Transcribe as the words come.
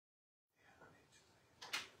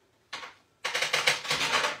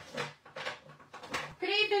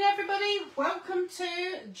everybody, welcome to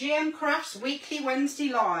GMCrafts Weekly Wednesday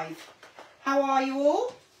Live. How are you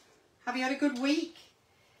all? Have you had a good week?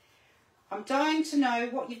 I'm dying to know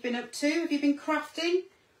what you've been up to. Have you been crafting?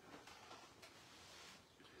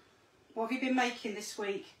 What have you been making this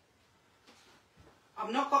week?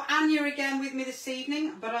 I've not got Anya again with me this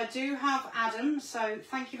evening, but I do have Adam, so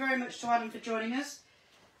thank you very much to Adam for joining us.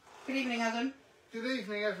 Good evening, Adam. Good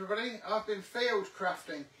evening, everybody. I've been field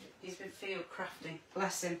crafting. He's been field crafting,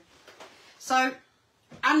 bless him. So,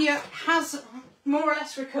 Anya has more or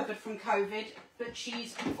less recovered from COVID, but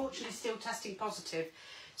she's unfortunately still testing positive.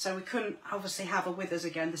 So we couldn't obviously have her with us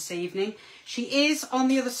again this evening. She is on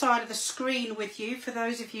the other side of the screen with you. For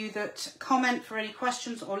those of you that comment for any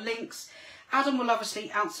questions or links, Adam will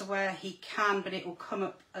obviously answer where he can, but it will come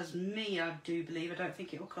up as me, I do believe. I don't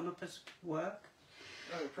think it will come up as work.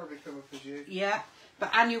 Oh, it'll probably come up as you. Yeah,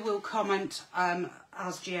 but Anya will comment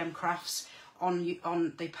as GMCrafts on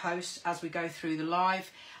the post as we go through the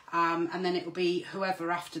live. And then it will be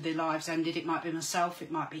whoever after the live's ended. It might be myself,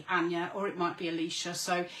 it might be Anya, or it might be Alicia.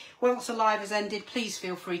 So once the live has ended, please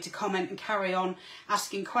feel free to comment and carry on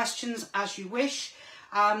asking questions as you wish.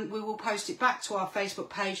 We will post it back to our Facebook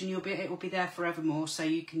page, and it will be there forevermore, so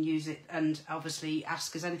you can use it and obviously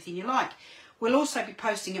ask us anything you like. We'll also be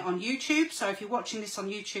posting it on YouTube, so if you're watching this on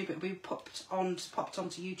YouTube, it will be popped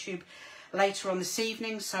onto YouTube later on this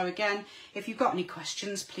evening. So again, if you've got any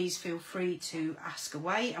questions, please feel free to ask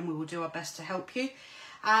away, and we will do our best to help you.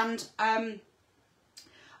 And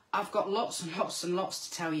I've got lots and lots and lots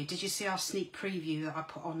to tell you. Did you see our sneak preview that I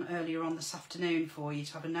put on earlier on this afternoon for you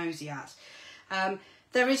to have a nosy at?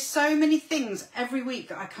 There is so many things every week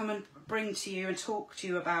that I come and bring to you and talk to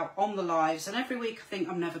you about on the lives, and every week I think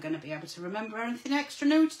I'm never going to be able to remember anything extra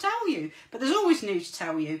new to tell you, but there's always new to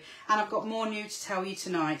tell you, and I've got more new to tell you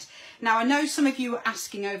tonight. Now, I know some of you were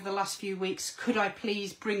asking over the last few weeks, could I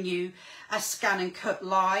please bring you a scan and cut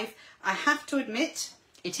live? I have to admit,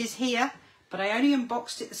 it is here, but I only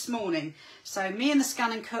unboxed it this morning. So me and the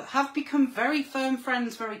scan and cut have become very firm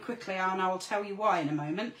friends very quickly, and I will tell you why in a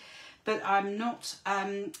moment. But I'm not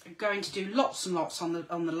going to do lots and lots on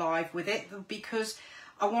the live with it, because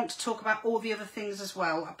I want to talk about all the other things as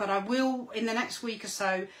well. But I will, in the next week or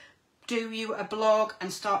so, do you a blog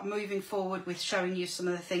and start moving forward with showing you some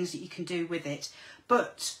of the things that you can do with it.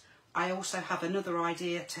 But I also have another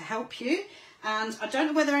idea to help you. And I don't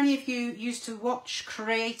know whether any of you used to watch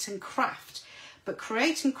Create and Craft, but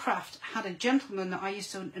Create and Craft had a gentleman that I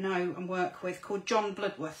used to know and work with called John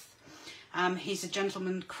Bloodworth. He's a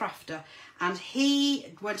gentleman crafter, and he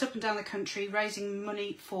went up and down the country raising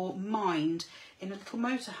money for Mind in a little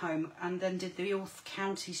motorhome, and then did the North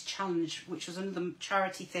Counties Challenge, which was another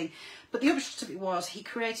charity thing. But the upshot of it was he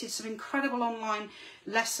created some incredible online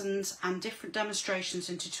lessons and different demonstrations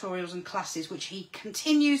and tutorials and classes, which he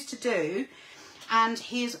continues to do, and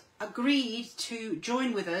he's agreed to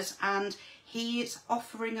join with us, and he is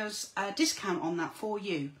offering us a discount on that for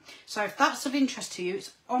you. So if that's of interest to you,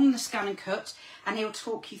 it's on the scan and cut, and he'll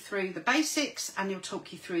talk you through the basics, and he'll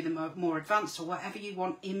talk you through the more advanced, or whatever you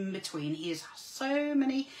want in between. He has so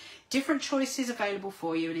many different choices available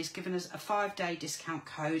for you, and he's given us a 5-day discount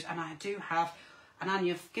code, and I do have, and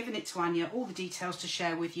I've given it to Anya, all the details to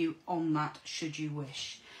share with you on that, should you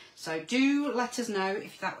wish. So do let us know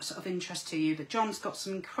if that was of interest to you. But John's got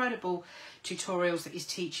some incredible tutorials that he's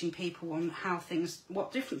teaching people on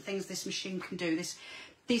what different things this machine can do.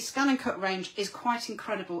 The scan and cut range is quite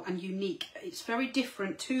incredible and unique. It's very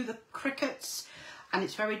different to the Cricuts, and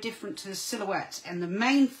it's very different to the Silhouette. And the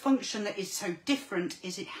main function that is so different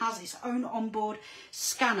is it has its own onboard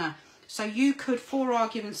scanner. So you could, for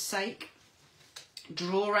argument's sake,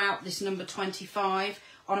 draw out this number 25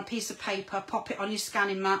 on a piece of paper, pop it on your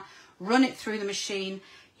scanning mat, run it through the machine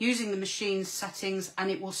using the machine's settings, and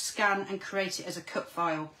it will scan and create it as a cut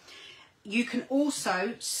file. You can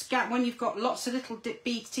also scan when you've got lots of little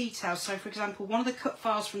details. So for example, one of the cut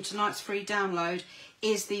files from tonight's free download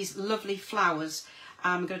is these lovely flowers.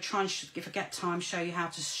 I'm going to try and, if I get time, show you how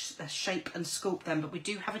to shape and sculpt them, but we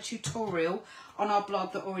do have a tutorial on our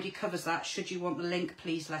blog that already covers that. Should you want the link,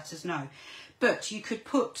 please let us know. But you could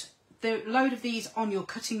put the load of these on your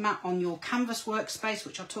cutting mat, on your canvas workspace,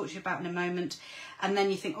 which I'll talk to you about in a moment, and then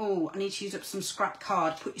you think, oh, I need to use up some scrap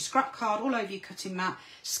card. Put your scrap card all over your cutting mat,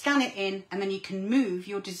 scan it in, and then you can move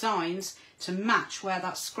your designs to match where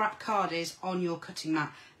that scrap card is on your cutting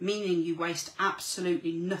mat, meaning you waste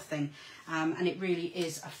absolutely nothing. And it really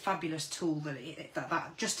is a fabulous tool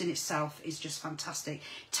that just in itself is just fantastic.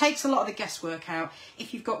 It takes a lot of the guesswork out.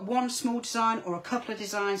 If you've got one small design or a couple of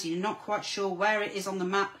designs and you're not quite sure where it is on the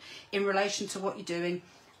map in relation to what you're doing,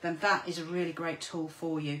 then that is a really great tool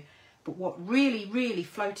for you. But what really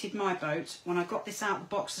floated my boat when I got this out of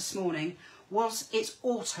the box this morning was its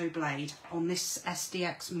auto blade on this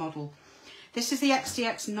SDX model. This is the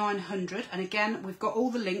SDX 900, and again, we've got all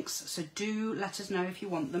the links, so do let us know if you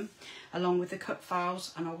want them, along with the cut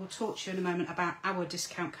files, and I will talk to you in a moment about our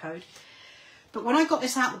discount code. But when I got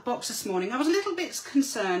this out of the box this morning, I was a little bit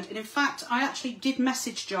concerned, and in fact, I actually did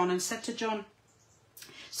message John and said to John,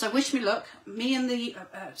 so wish me luck, me and the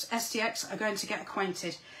SDX are going to get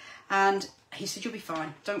acquainted. And he said, you'll be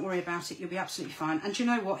fine, don't worry about it, you'll be absolutely fine. And do you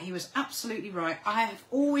know what, he was absolutely right. I have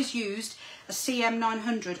always used a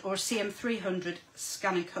CM900 or a CM300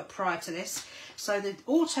 scan and cut prior to this, so the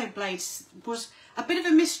auto blades was a bit of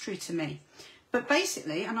a mystery to me. But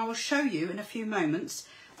basically, and I will show you in a few moments,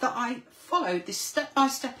 that I followed this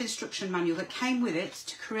step-by-step instruction manual that came with it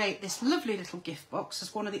to create this lovely little gift box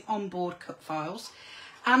as one of the onboard cut files.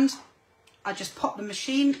 And I just popped the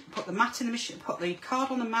machine, put the mat in the machine, put the card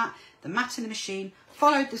on the mat in the machine,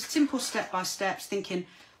 followed the simple step-by-steps, thinking,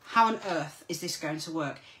 how on earth is this going to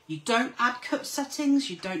work? You don't add cut settings,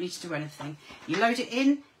 you don't need to do anything. You load it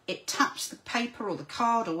in, it taps the paper or the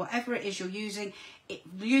card or whatever it is you're using, it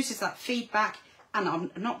uses that feedback, and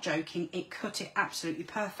I'm not joking, it cut it absolutely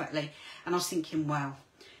perfectly. And I was thinking, wow,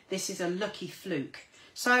 this is a lucky fluke.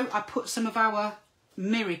 So I put some of our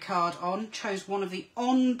Miri card on, chose one of the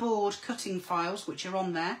onboard cutting files which are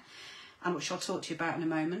on there and which I'll talk to you about in a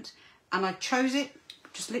moment, and I chose it,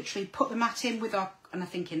 just literally put the mat in with our, and I'm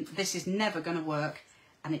thinking this is never going to work,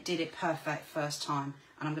 and it did it perfect first time,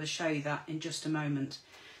 and I'm going to show you that in just a moment.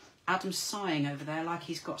 Adam's sighing over there like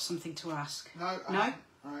he's got something to ask. No? Right.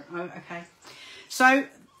 Oh, okay. So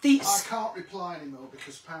the I can't reply anymore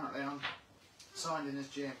because apparently I'm signed in as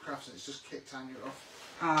GMCrafts and it's just kicked Anya off.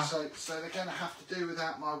 So they're going to have to do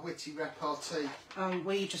without my witty repartee. Oh,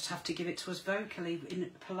 we just have to give it to us vocally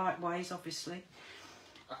in polite ways, obviously.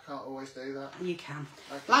 I can't always do that. You can.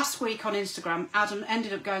 Okay. Last week on Instagram, Adam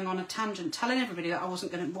ended up going on a tangent, telling everybody that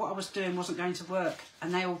what I was doing wasn't going to work,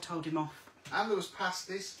 and they all told him off. And there was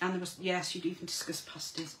pasties. And there was, yes, you'd even discuss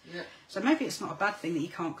pasties. Yeah. So maybe it's not a bad thing that you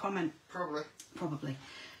can't comment. Probably.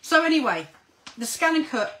 So anyway, the scan and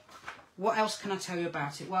cut. What else can I tell you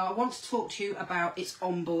about it? Well, I want to talk to you about its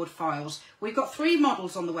onboard files. We've got 3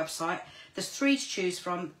 models on the website. There's 3 to choose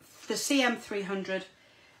from, the CM300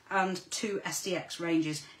 and 2 SDX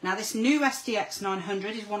ranges. Now this new SDX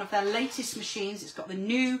 900 is one of their latest machines. It's got the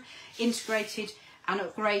new integrated and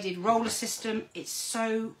upgraded roller system. It's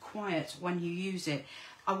so quiet when you use it.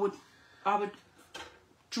 I would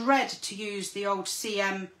dread to use the old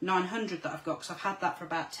CM900 that I've got, because I've had that for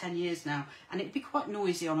about 10 years now, and it'd be quite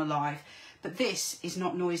noisy on a live, but this is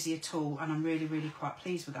not noisy at all, and I'm really quite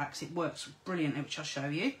pleased with that because it works brilliantly, which I'll show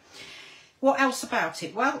you. What else about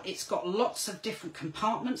it? Well, it's got lots of different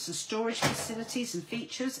compartments and storage facilities and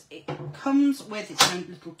features. It comes with its own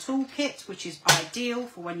little toolkit, which is ideal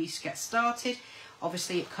for when you get started.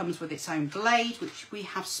 Obviously it comes with its own blade, which we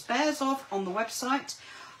have spares of on the website.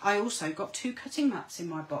 I also got 2 cutting mats in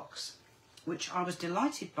my box, which I was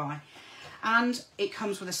delighted by. And it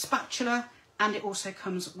comes with a spatula, and it also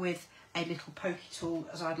comes with a little pokey tool,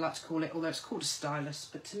 as I'd like to call it, although it's called a stylus,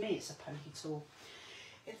 but to me it's a pokey tool.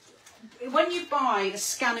 When you buy the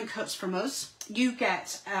scan and cuts from us, you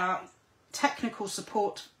get technical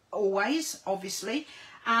support always, obviously,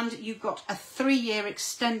 and you've got a 3-year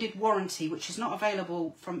extended warranty, which is not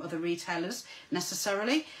available from other retailers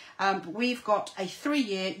necessarily. But we've got a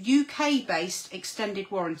 3-year UK-based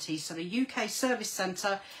extended warranty. So the UK service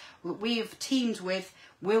centre that we have teamed with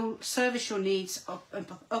will service your needs up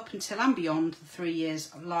until and beyond the 3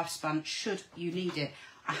 years of lifespan, should you need it.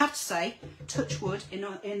 I have to say, touch wood, in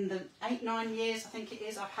the 8-9 years I think it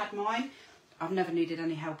is I've had mine, I've never needed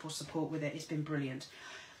any help or support with it. It's been brilliant.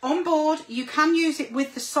 On board, you can use it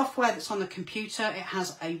with the software that's on the computer. It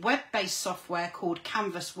has a web-based software called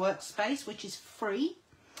Canvas Workspace, which is free,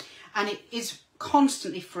 and it is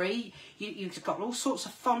constantly free. You've got all sorts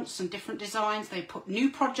of fonts and different designs. They put new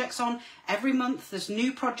projects on every month. There's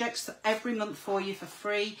new projects every month for you for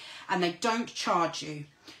free, and they don't charge you.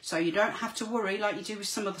 So you don't have to worry like you do with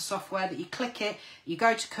some of the software that you click it, you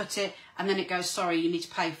go to cut it, and then it goes, sorry, you need to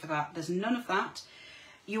pay for that. There's none of that.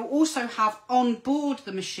 You also have on board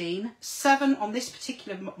the machine 7 on this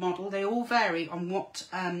particular model. They all vary on what,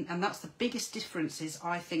 and that's the biggest differences,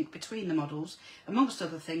 I think, between the models, amongst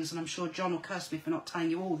other things, and I'm sure John will curse me for not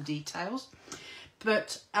telling you all the details.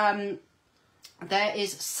 But there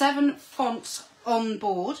is 7 fonts on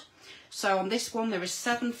board. So on this one there is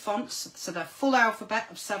 7 fonts, so they're full alphabet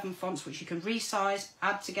of 7 fonts, which you can resize,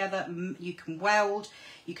 add together, you can weld,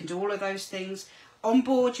 you can do all of those things. On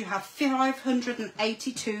board you have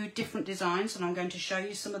 582 different designs, and I'm going to show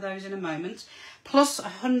you some of those in a moment, plus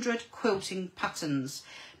 100 quilting patterns.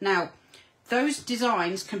 Now, those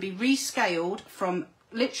designs can be rescaled from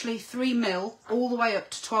literally 3mm all the way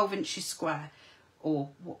up to 12 inches square, or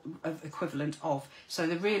equivalent of. So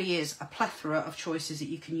there really is a plethora of choices that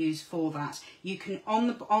you can use for that. You can,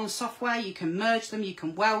 on software, you can merge them, you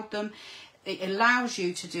can weld them. It allows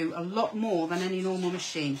you to do a lot more than any normal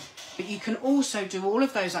machine. But you can also do all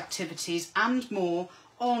of those activities and more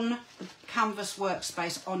on the Canvas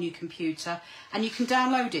workspace on your computer, and you can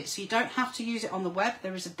download it, so you don't have to use it on the web.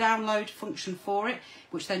 There is a download function for it,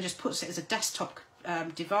 which then just puts it as a desktop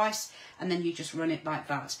device, and then you just run it like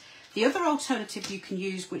that. The other alternative you can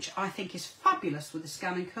use, which I think is fabulous with the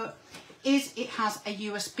Scan and Cut, is it has a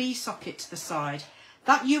USB socket to the side.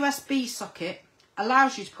 That USB socket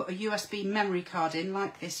allows you to put a USB memory card in,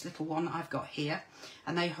 like this little one I've got here,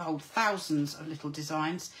 and they hold thousands of little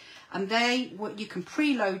designs, and you can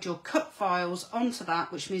preload your cut files onto that,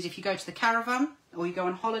 which means if you go to the caravan or you go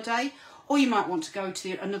on holiday, or you might want to go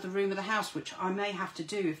to another room of the house, which I may have to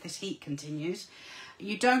do if this heat continues,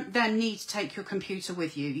 you don't then need to take your computer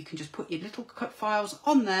with you. You can just put your little cut files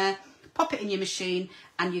on there, pop it in your machine,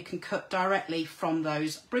 and you can cut directly from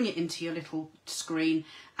those, bring it into your little screen,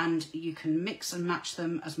 and you can mix and match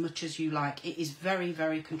them as much as you like. It is very,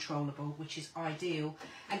 very controllable, which is ideal,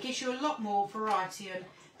 and gives you a lot more variety and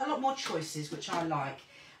a lot more choices, which I like.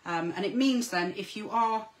 And it means then if you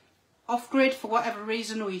are off-grid for whatever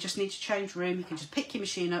reason, or you just need to change room, you can just pick your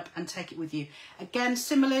machine up and take it with you. Again,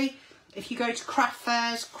 similarly, if you go to craft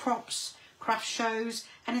fairs, crops, craft shows,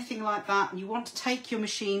 anything like that, and you want to take your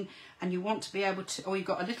machine and you want to be able to, or you've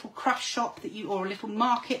got a little craft shop that or a little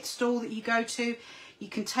market stall that you go to, you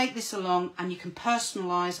can take this along and you can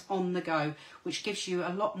personalise on the go, which gives you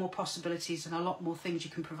a lot more possibilities and a lot more things you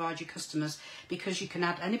can provide your customers, because you can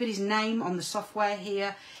add anybody's name on the software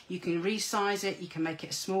here, you can resize it, you can make it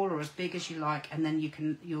as small or as big as you like, and then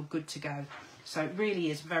you're good to go. So it really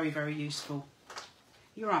is very, very useful.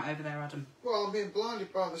 You're right over there, Adam. Well, I'm being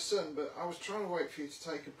blinded by the sun, but I was trying to wait for you to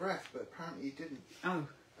take a breath, but apparently you didn't. Oh.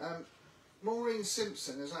 Maureen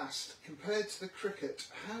Simpson has asked, compared to the Cricut,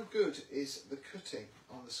 how good is the cutting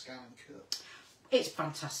on the Scan and Cut? It's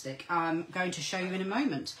fantastic. I'm going to show you in a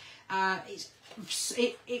moment.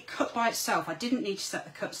 It cut by itself. I didn't need to set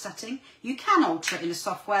the cut setting. You can alter it in the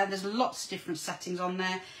software. There's lots of different settings on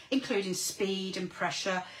there, including speed and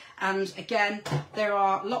pressure. And again, there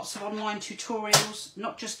are lots of online tutorials,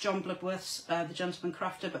 not just John Bloodworth's The Gentleman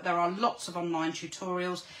Crafter, but there are lots of online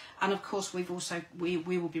tutorials. And of course, we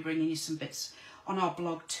will be bringing you some bits on our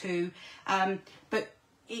blog too. But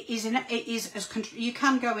you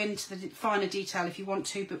can go into the finer detail if you want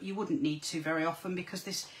to, but you wouldn't need to very often, because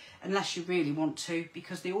this, unless you really want to,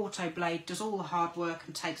 because the auto blade does all the hard work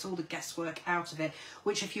and takes all the guesswork out of it,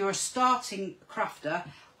 which if you're a starting crafter,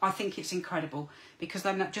 I think it's incredible, because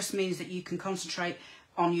then that just means that you can concentrate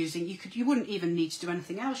on using, you wouldn't even need to do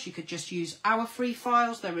anything else. You could just use our free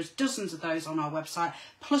files. There is dozens of those on our website.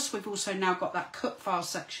 Plus we've also now got that cut file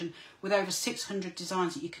section with over 600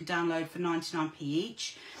 designs that you can download for 99p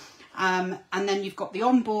each. And then you've got the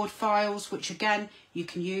onboard files, which again you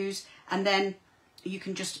can use, and then you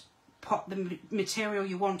can just pop the material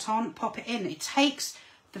you want on, pop it in. It takes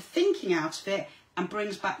the thinking out of it and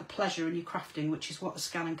brings back the pleasure in your crafting, which is what the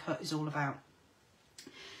Scan and Cut is all about.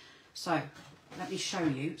 So let me show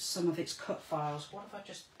you some of its cut files. What have I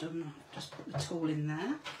just done? Just put the tool in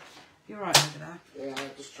there. You're right over there. Yeah, I'm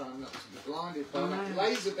just trying not to be blinded by that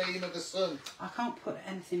laser beam of the sun. I can't put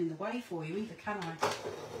anything in the way for you either, can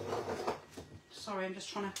I? Sorry, I'm just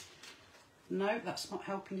trying to... No, that's not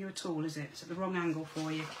helping you at all, is it? It's at the wrong angle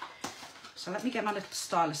for you. So let me get my little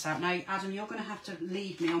stylus out. Now, Adam, you're going to have to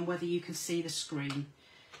lead me on whether you can see the screen.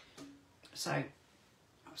 So,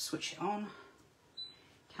 I'll switch it on.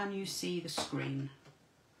 Can you see the screen?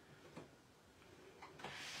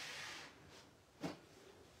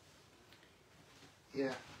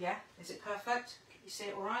 Yeah. Yeah? Is it perfect? Can you see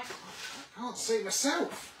it all right? I can't see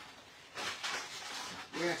myself.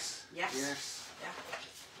 Yes. Yes? Yes. Yeah.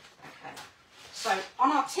 Okay. So,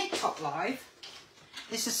 on our TikTok Live,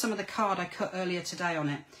 this is some of the card I cut earlier today on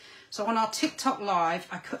it. So on our TikTok Live,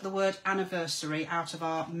 I cut the word anniversary out of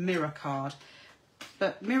our mirror card.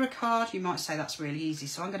 But mirror card, you might say that's really easy.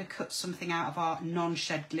 So I'm going to cut something out of our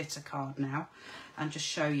non-shed glitter card now and just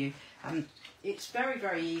show you. It's very,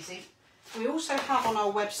 very easy. We also have on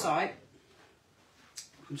our website,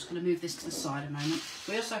 I'm just going to move this to the side a moment.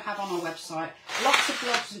 We also have on our website lots of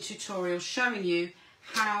blogs and tutorials showing you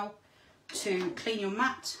how to clean your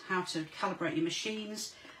mat, how to calibrate your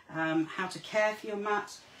machines, how to care for your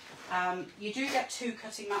mat. You do get 2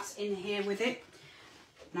 cutting mats in here with it.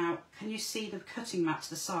 Now, can you see the cutting mat to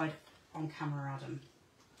the side on camera, Adam?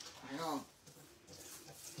 Hang on.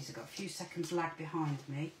 He's got a few seconds lag behind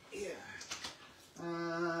me. Yeah.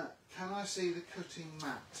 Can I see the cutting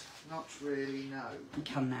mat? Not really, no. You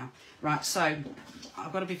can now. Right, so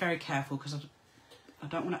I've got to be very careful because I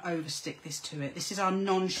don't want to overstick this to it. This is our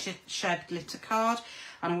non-shed glitter card,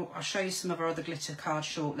 and I'll show you some of our other glitter cards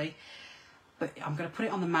shortly. But I'm going to put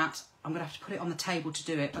it on the mat. I'm going to have to put it on the table to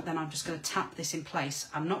do it, but then I'm just going to tap this in place.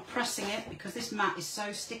 I'm not pressing it because this mat is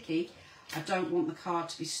so sticky. I don't want the card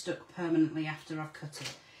to be stuck permanently after I've cut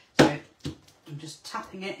it. So I'm just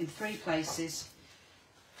tapping it in 3 places,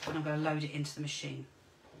 and I'm going to load it into the machine.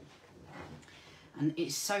 And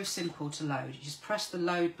it's so simple to load. You just press the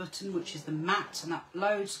load button, which is the mat, and that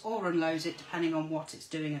loads or unloads it depending on what it's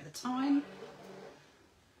doing at the time.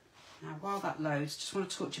 Now, while that loads, just want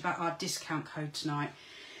to talk to you about our discount code tonight.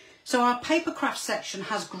 So our paper craft section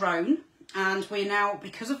has grown, and we're now,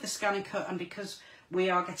 because of the scan and cut and because we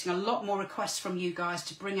are getting a lot more requests from you guys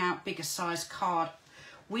to bring out bigger size card,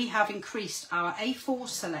 we have increased our A4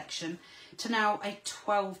 selection to now a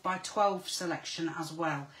 12 by 12 selection as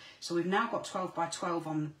well. So we've now got 12 by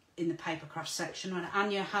 12 in the paper craft section, and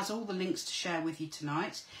Anya has all the links to share with you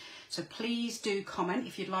tonight. So please do comment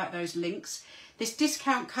if you'd like those links. This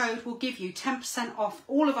discount code will give you 10% off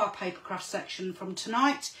all of our paper craft section from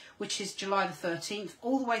tonight, which is July the 13th,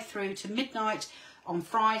 all the way through to midnight on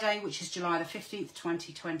Friday, which is July the 15th,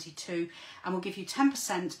 2022. And we'll give you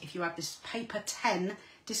 10% if you add this paper 10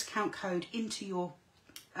 discount code into your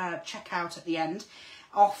checkout at the end,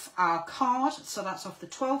 off our card. So that's off the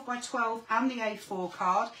 12 by 12 and the A4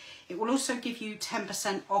 card. It will also give you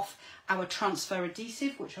 10% off our transfer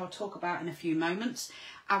adhesive, which I'll talk about in a few moments,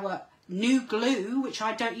 our new glue, which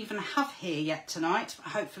I don't even have here yet tonight.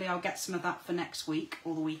 Hopefully I'll get some of that for next week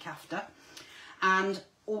or the week after, and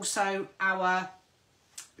also our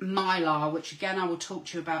Mylar, which again I will talk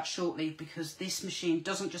to you about shortly, because this machine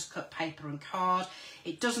doesn't just cut paper and card,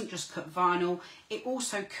 it doesn't just cut vinyl, it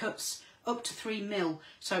also cuts up to 3mm.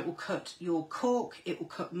 So it will cut your cork, it will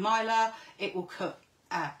cut Mylar, it will cut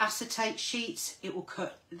acetate sheets, it will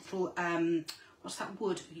cut little what's that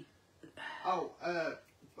wood?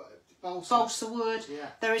 Balsa wood. Yeah.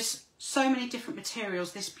 There is so many different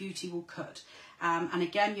materials this beauty will cut. And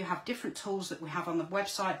again, you have different tools that we have on the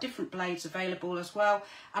website, different blades available as well.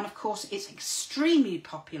 And of course, it's extremely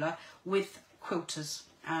popular with quilters.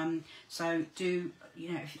 So do,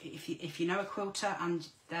 you know, if you know a quilter and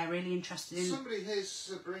they're really interested in... Somebody here's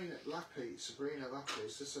Sabrina Lappi,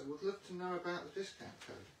 they said, would love to know about the discount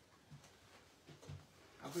code.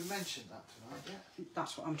 Have we mentioned that tonight yet?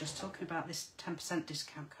 That's what I'm just talking about, this 10%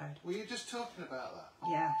 discount code. Were you just talking about that?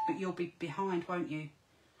 Yeah, but you'll be behind, won't you?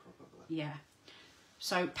 Probably. Yeah.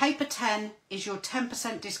 So paper 10 is your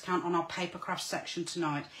 10% discount on our paper craft section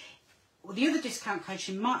tonight. Well, the other discount code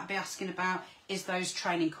she might be asking about is those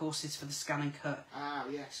training courses for the scan and cut. Ah,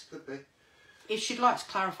 yes, could be. If she'd like to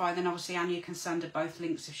clarify, then obviously Anya can send her both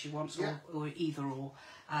links if she wants, yeah, or either or,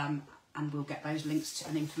 and we'll get those links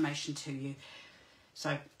and information to you.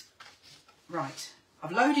 So, right,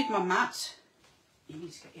 I've loaded my mat. You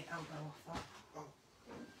need to get your elbow off that. Oh.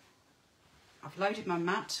 I've loaded my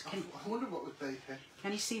mat. I wonder what would be here.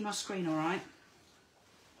 Can you see my screen all right?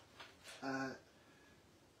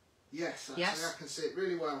 Yes, actually, yes, I can see it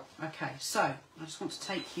really well. Okay, so I just want to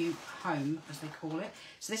take you home, as they call it.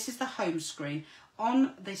 So this is the home screen.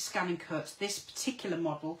 On the scan and cut, this particular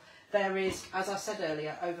model, there is, as I said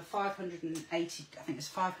earlier, over 580, I think it's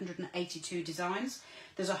 582 designs.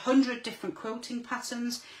 There's 100 different quilting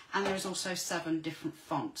patterns, and there is also 7 different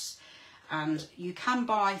fonts. And you can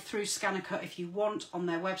buy through Scan and Cut if you want. On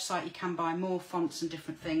their website, you can buy more fonts and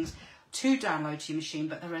different things to download to your machine,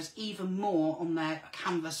 but there is even more on their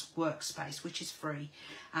Canvas workspace, which is free.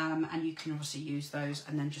 And you can obviously use those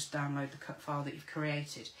and then just download the cut file that you've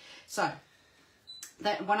created. So,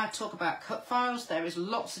 when I talk about cut files, there is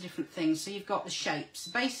lots of different things. So you've got the shapes,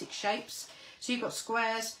 basic shapes. So you've got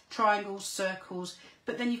squares, triangles, circles,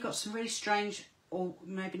 but then you've got some really strange, or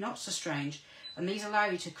maybe not so strange, and these allow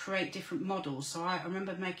you to create different models. So I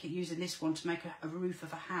remember using this one to make a roof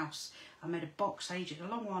of a house. I made a box a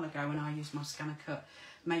long while ago when I used my Scan and Cut,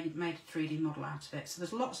 made a 3D model out of it. So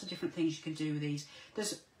there's lots of different things you can do with these.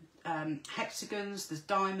 There's hexagons, there's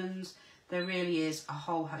diamonds. There really is a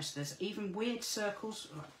whole host. There's even weird circles,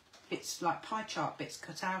 bits like pie chart bits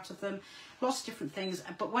cut out of them. Lots of different things.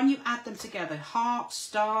 But when you add them together, hearts,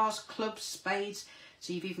 stars, clubs, spades.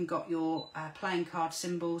 So you've even got your playing card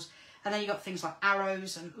symbols. And then you've got things like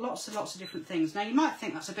arrows and lots of different things. Now you might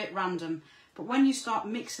think that's a bit random, but when you start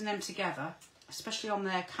mixing them together, especially on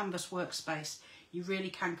their canvas workspace, you really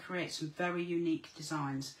can create some very unique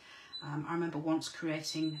designs. I remember once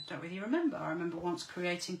creating, don't really remember, I remember once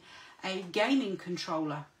creating a gaming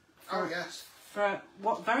controller for, for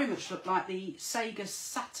what very much looked like the Sega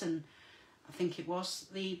Saturn, I think it was,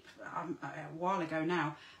 a while ago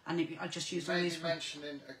now, and I just used all these...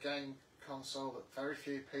 mentioning a game console that very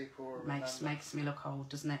few people will remember. Makes me look old,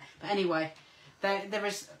 doesn't it? But anyway, there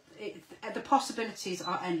is... the possibilities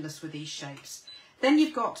are endless with these shapes. Then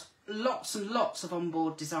you've got lots and lots of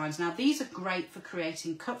onboard designs. Now these are great for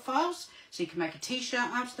creating cut files, so you can make a t-shirt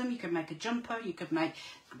out of them, you can make a jumper, you could make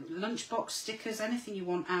lunchbox stickers, anything you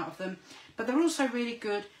want out of them. But they're also really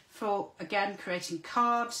good for, again, creating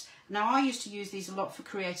cards. Now I used to use these a lot for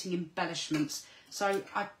creating embellishments. So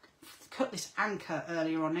I cut this anchor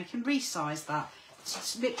earlier on. You can resize that.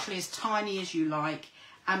 It's literally as tiny as you like,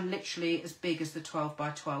 and literally as big as the 12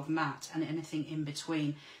 by 12 mat, and anything in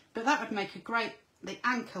between. But that would make a great, the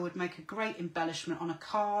anchor would make a great embellishment on a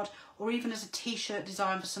card, or even as a t-shirt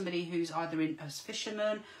design for somebody who's either in as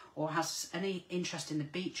fisherman or has any interest in the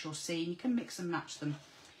beach or sea. You can mix and match them.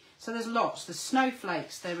 So there's lots. There's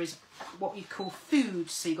snowflakes. There is what you call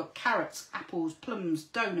foods. So you've got carrots, apples, plums,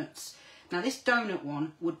 donuts. Now this donut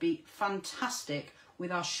one would be fantastic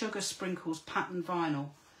with our sugar sprinkles pattern vinyl.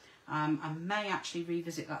 I may actually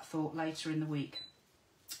revisit that thought later in the week.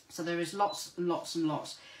 So there is lots and lots and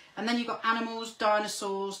lots. And then you've got animals,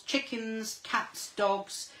 dinosaurs, chickens, cats,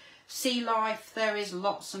 dogs, sea life. There is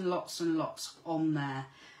lots and lots and lots on there.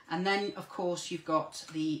 And then, of course, you've got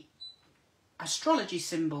the astrology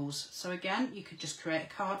symbols. So again, you could just create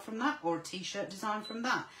a card from that, or a t-shirt design from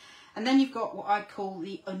that. And then you've got what I call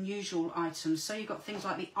the unusual items. So you've got things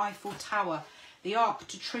like the Eiffel Tower, the Arc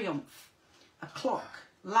de Triomphe, a clock,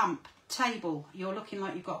 lamp, table. You're looking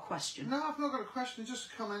like you've got a question. No, I've not got a question,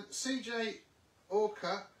 just a comment. CJ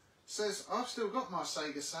Orca says, I've still got my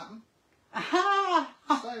Sega Saturn. Aha!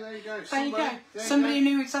 So there you go. There you go. Somebody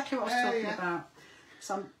knew exactly what I was talking about.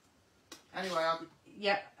 Anyway,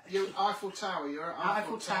 yeah. You're Eiffel Tower. You're at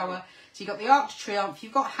Eiffel Tower. So you've got the Arc de Triomphe.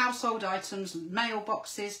 You've got household items,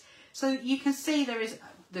 mailboxes. So you can see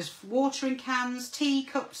there's watering cans, tea,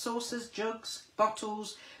 cups, saucers, jugs,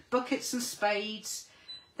 bottles, buckets and spades.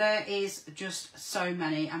 There is just so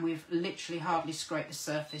many, and we've literally hardly scraped the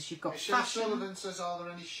surface. You've got Michelle fashion. Sullivan says, are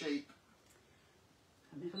there any sheep?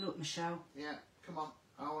 Let me have a look, Michelle. Yeah, come on.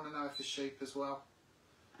 I want to know if there's sheep as well.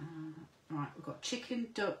 Right, we've got chicken,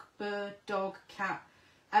 duck, bird, dog, cat,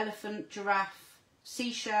 elephant, giraffe,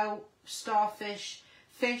 seashell, starfish,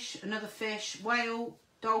 fish, another fish, whale,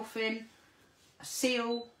 dolphin, a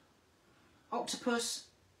seal, octopus,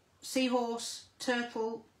 seahorse,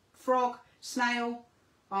 turtle, frog, snail.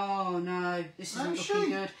 Oh no, this isn't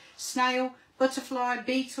looking good. Snail, butterfly,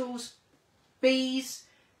 beetles, bees,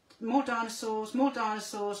 more dinosaurs,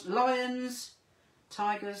 lions,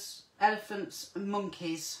 tigers, elephants and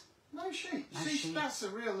monkeys. No sheep. See, that's a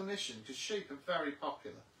real omission, because sheep are very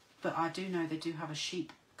popular. But I do know they do have a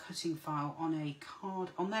sheep cutting file on a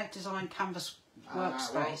card, on their design canvas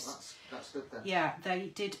workspace. Well, that's good then. Yeah,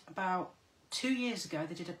 they did about 2 years ago,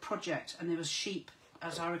 they did a project and there was sheep,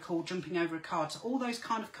 as I recall, jumping over a card. So all those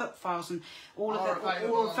kind of cut files and all of that are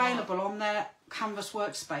all available on their canvas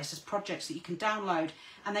workspace as projects that you can download,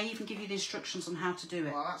 and they even give you the instructions on how to do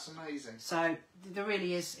it. Well, that's amazing. So there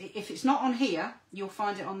really is. If it's not on here, you'll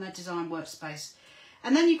find it on their design workspace.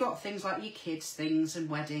 And then you've got things like your kids' things and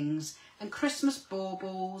weddings and Christmas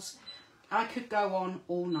baubles. I could go on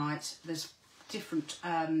all night. There's different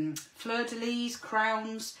fleur-de-lis,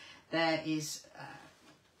 crowns. There is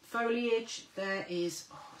foliage. There is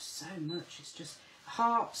so much. It's just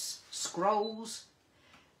hearts, scrolls.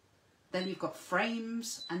 Then you've got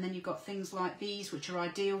frames, and then you've got things like these, which are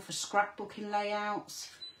ideal for scrapbooking layouts.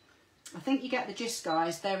 I think you get the gist,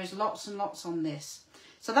 guys. There is lots and lots on this.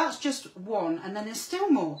 So that's just one, and then there's still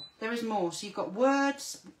more. There is more. So you've got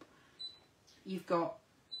words, you've got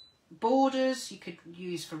borders, you could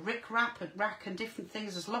use for rack and different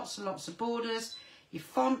things. There's lots and lots of borders. Your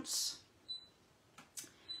fonts,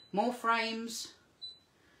 more frames,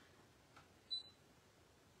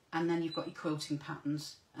 and then you've got your quilting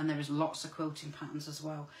patterns. And there is lots of quilting patterns as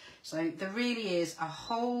well. So there really is a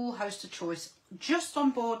whole host of choice just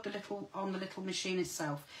on board the little machine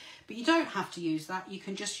itself. But you don't have to use that. You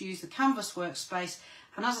can just use the canvas workspace.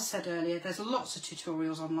 And as I said earlier, there's lots of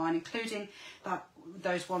tutorials online, including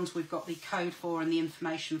those ones we've got the code for and the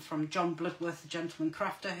information from John Bloodworth, the gentleman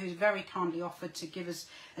crafter, who's very kindly offered to give us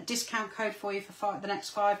a discount code for you for the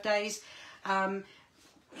next 5 days.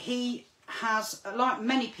 He has, like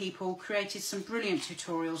many people, created some brilliant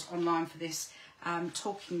tutorials online for this,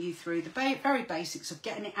 talking you through the very basics of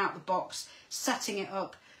getting it out of the box, setting it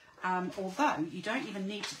up, although you don't even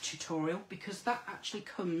need a tutorial because that actually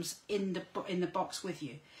comes in the box with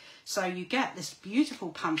you. So you get this beautiful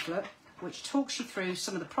pamphlet which talks you through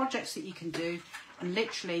some of the projects that you can do, and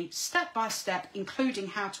literally step by step, including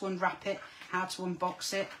how to unwrap it, how to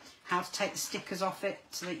unbox it, how to take the stickers off it,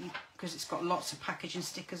 so that because it's got lots of packaging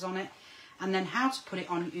stickers on it, and then how to put it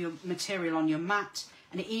on your material on your mat,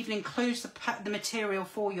 and it even includes the material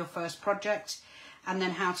for your first project, and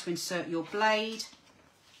then how to insert your blade.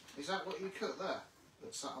 Is that what you cut there?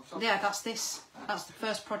 That's sat on top. Yeah, that's this. That's the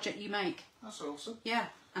first project you make. That's awesome. Yeah,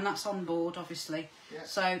 and that's on board, obviously. Yeah.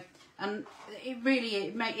 So, and it really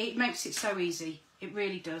it makes it so easy. It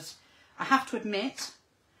really does. I have to admit,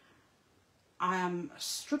 I am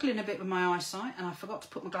struggling a bit with my eyesight, and I forgot to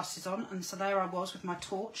put my glasses on, and so there I was with my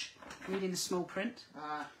torch, reading the small print.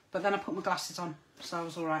 But then I put my glasses on, so I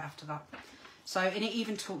was all right after that. So, and it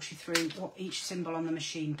even talks you through what each symbol on the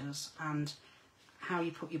machine does and how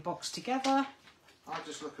you put your box together. I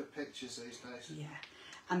just look at pictures these days. Yeah.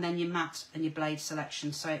 And then your mat and your blade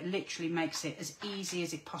selection. So it literally makes it as easy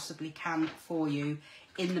as it possibly can for you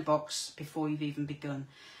in the box before you've even begun,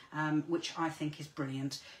 which I think is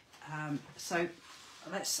brilliant. So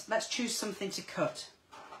let's choose something to cut.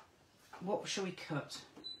 What shall we cut?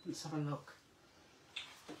 Let's have a look.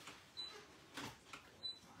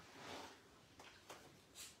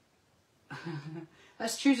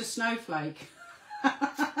 Let's choose a snowflake.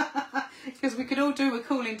 Because we could all do with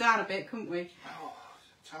cooling down a bit, couldn't we? Oh,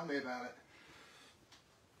 tell me about it.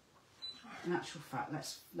 In actual fact,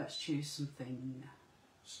 let's choose something.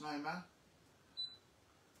 Snowman.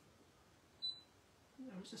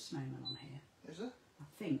 There is a snowman on here. Is there? I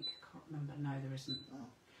think. Can't remember. No, there isn't. Oh.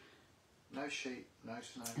 No sheep, no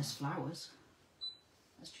snowman. There's flowers.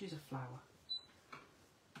 Let's choose a flower.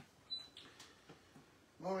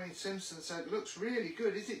 Maureen Simpson said, looks really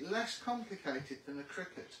good. Is it less complicated than a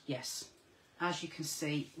cricket? Yes. As you can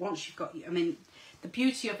see, once you've got... I mean, the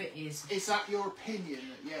beauty of it is... Is that your opinion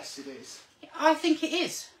that yes, it is? I think it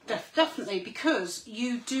is. Definitely, because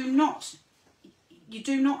you do not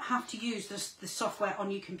have to use the software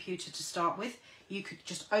on your computer to start with. You could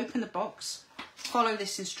just open the box, follow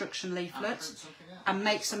this instruction leaflet, and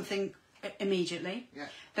make something immediately. Yeah.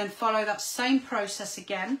 Then follow that same process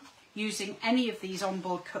again, using any of these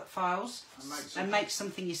onboard cut files, and make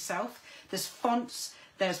something yourself. There's fonts,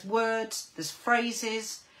 there's words, there's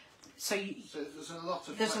phrases. So there's a lot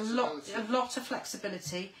of a lot of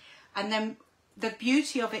flexibility. And then the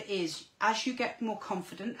beauty of it is, as you get more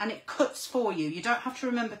confident, and it cuts for you. You don't have to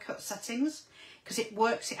remember cut settings, because it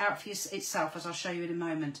works it out for itself, as I'll show you in a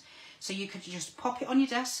moment. So you could just pop it on your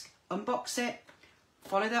desk, unbox it,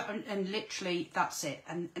 follow that, and literally that's it.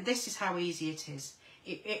 And this is how easy it is.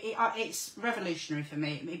 It's revolutionary for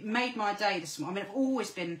me. It made my day this morning. I mean, I've always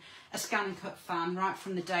been a scan and cut fan right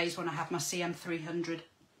from the days when I had my CM300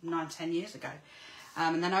 9-10 years ago.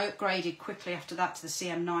 And then I upgraded quickly after that to the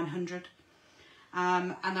CM900.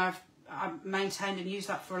 And I've maintained and used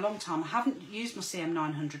that for a long time. I haven't used my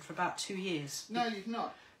CM900 for about 2 years. No, you've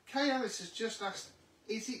not. Kay Ellis has just asked,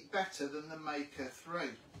 is it better than the Maker 3?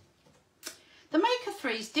 The Maker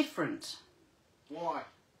 3 is different. Why?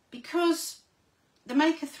 Because the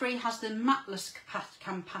Maker 3 has the matless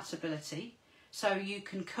compatibility, so you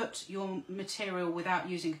can cut your material without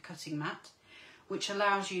using a cutting mat, which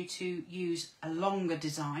allows you to use a longer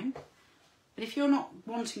design. But if you're not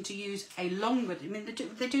wanting to use a longer, I mean,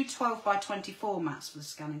 they do 12 by 24 mats for the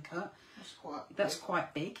scan and cut. That's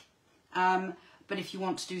quite big. But if you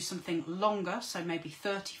want to do something longer, so maybe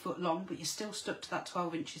 30 foot long, but you're still stuck to that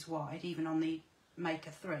 12 inches wide, even on the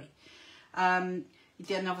Maker 3.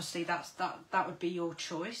 Then obviously that would be your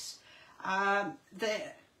choice. I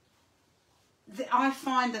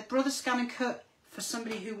find that Brother Scan and Cut, for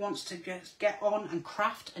somebody who wants to get on and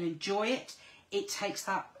craft and enjoy it, it takes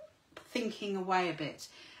that thinking away a bit.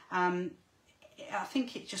 I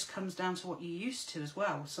think it just comes down to what you're used to as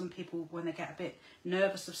well. Some people, when they get a bit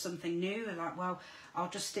nervous of something new, they're like, well, I'll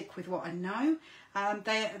just stick with what I know.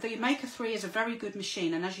 The Maker 3 is a very good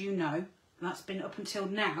machine, and as you know, and that's been up until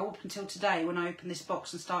now, up until today, when I opened this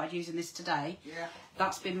box and started using this today. Yeah.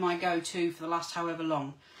 That's been my go-to for the last however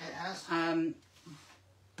long. It has.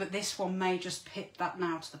 But this one may just pip that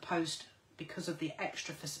now to the post because of the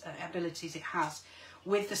extra abilities it has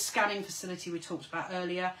with the scanning facility we talked about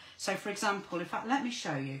earlier. So, for example, in fact, let me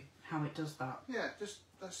show you how it does that. Yeah, just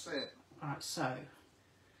let's see it. Right, so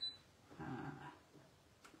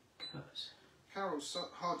cut. Carol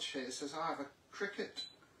Hodge here says, I have a Cricut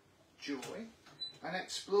Joy, an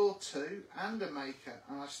Explore 2 and a Maker,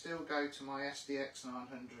 and I still go to my SDX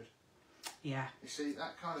 900. Yeah. You see,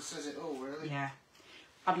 that kind of says it all, really. Yeah.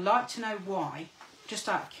 I'd like to know why, just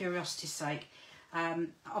out of curiosity's sake.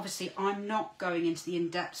 Obviously, I'm not going into the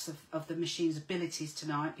in-depths of the machine's abilities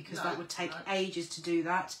tonight, because that would take ages to do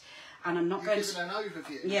that. And I'm not going to... You're giving an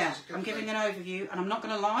overview. Yeah, I'm giving an overview, and I'm not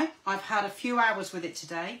going to lie, I've had a few hours with it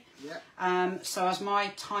today. Yeah. So as my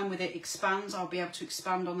time with it expands, I'll be able to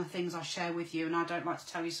expand on the things I share with you, and I don't like to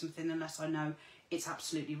tell you something unless I know it's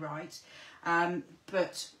absolutely right. I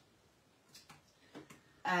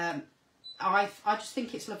just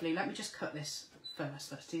think it's lovely. Let me just cut this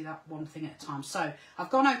first. Let's do that one thing at a time. So I've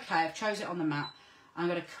gone okay. I've chose it on the mat. I'm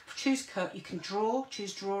going to choose cut. You can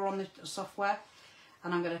choose draw on the software.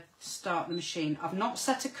 And I'm going to start the machine. I've not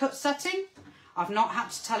set a cut setting. I've not had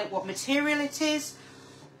to tell it what material it is.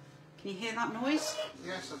 Can you hear that noise?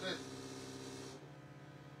 Yes, I did.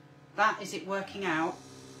 That is it working out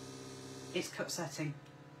its cut setting.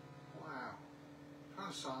 Wow. Kind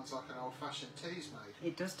of sounds like an old-fashioned tea's made.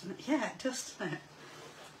 It does, doesn't it? Yeah, it does, doesn't it?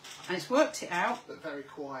 And it's worked it out. But very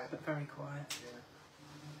quiet. But very quiet.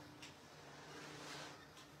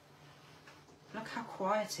 Yeah. Look how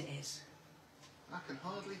quiet it is. I can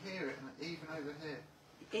hardly hear it, even over here.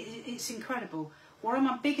 It's incredible. One of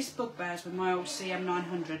my biggest bugbears with my old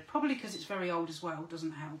CM900, probably because it's very old as well,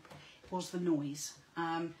 doesn't help, was the noise.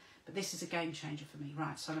 But this is a game changer for me.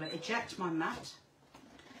 Right, so I'm going to eject my mat.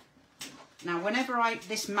 Now, whenever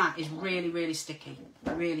this mat is really, really sticky.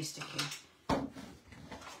 Really sticky.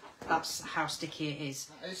 That's how sticky it is.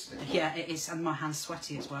 That is sticky. Yeah, it is, and my hand's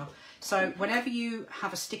sweaty as well. So whenever you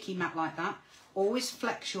have a sticky mat like that, always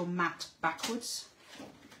flex your mat backwards,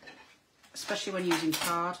 especially when using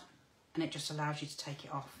card, and it just allows you to take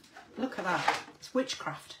it off. Look at that, it's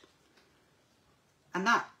witchcraft. And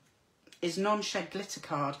that is non-shed glitter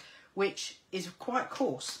card, which is quite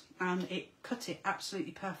coarse, and it cut it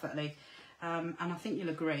absolutely perfectly. And I think you'll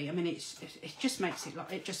agree. I mean, it just makes it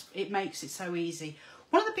like it makes it so easy.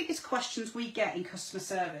 One of the biggest questions we get in customer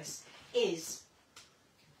service is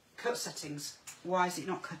cut settings. Why is it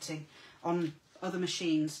not cutting on other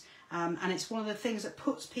machines? And it's one of the things that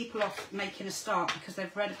puts people off making a start, because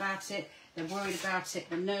they've read about it, they're worried about it,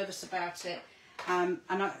 they're nervous about it,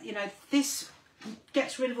 you know, this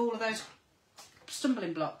gets rid of all of those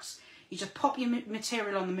stumbling blocks. You just pop your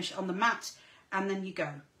material on the mat, and then you go.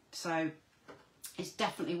 So it's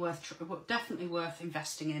definitely worth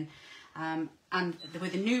investing in. And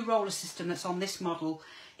with the new roller system that's on this model,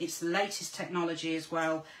 it's the latest technology as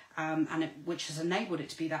well, which has enabled it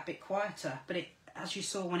to be that bit quieter. But as you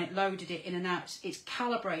saw when it loaded it in and out, it's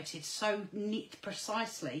calibrated so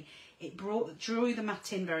precisely. It drew the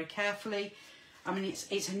mat in very carefully. I mean,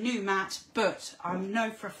 it's a new mat, but I know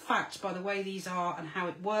for a fact by the way these are and how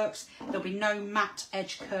it works, there'll be no matte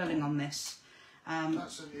edge curling on this.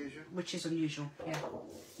 That's unusual. Which is unusual, yeah.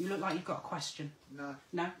 You look like you've got a question. No.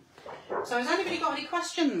 No? So has anybody got any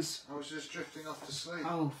questions? I was just drifting off to sleep.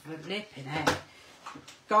 Oh, flipping heck.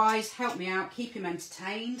 Guys, help me out. Keep him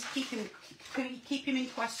entertained. Keep him in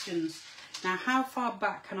questions. Now, how far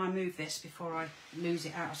back can I move this before I lose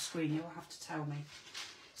it out of screen? You'll have to tell me.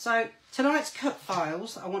 So, tonight's cut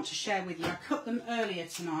files that I want to share with you, I cut them earlier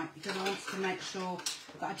tonight because I wanted to make sure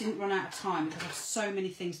that I didn't run out of time, because I have so many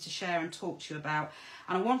things to share and talk to you about.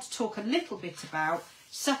 And I want to talk a little bit about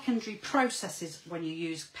secondary processes when you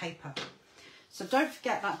use paper. So don't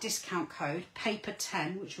forget that discount code,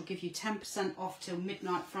 PAPER10, which will give you 10% off till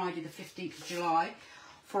midnight Friday the 15th of July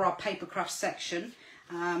for our Papercraft section.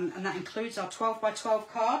 And that includes our 12x12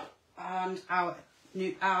 card and our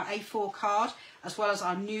A4 card, as well as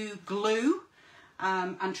our new glue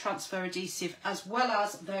and transfer adhesive, as well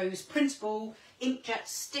as those printable inkjet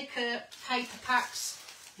sticker paper packs,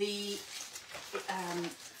 the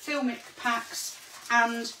filmic packs,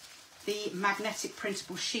 and the magnetic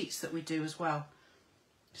printable sheets that we do as well.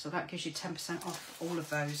 So that gives you 10% off all of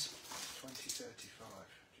those. 2035,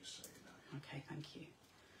 just so you know. Okay, thank you.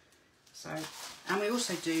 So, and we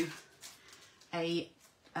also do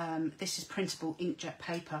this is printable inkjet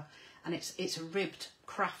paper, and it's a ribbed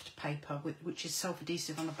craft paper which is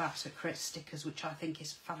self-adhesive on the back, so it creates stickers, which I think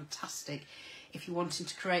is fantastic if you're wanting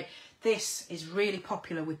to create. This is really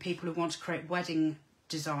popular with people who want to create wedding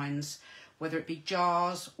designs, whether it be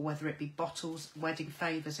jars, or whether it be bottles, wedding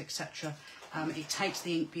favours, etc. It takes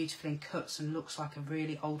the ink beautifully and cuts and looks like a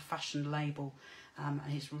really old-fashioned label, and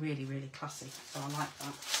it's really, really classy, so I like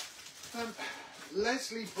that.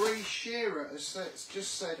 Leslie Bree Shearer has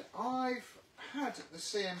just said, I've had the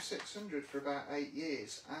CM600 for about 8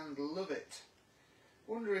 years and love it.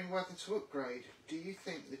 Wondering whether to upgrade. Do you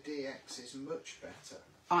think the DX is much better?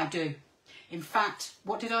 I do. In fact,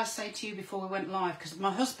 what did I say to you before we went live? Because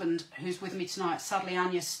my husband, who's with me tonight, sadly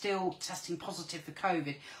Anya's still testing positive for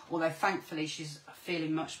COVID, although thankfully she's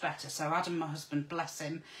feeling much better. So Adam, my husband, bless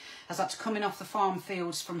him, has had to come in off the farm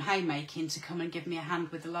fields from haymaking to come and give me a hand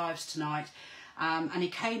with the lives tonight. And he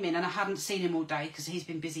came in, and I hadn't seen him all day because he's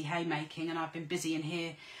been busy haymaking, and I've been busy in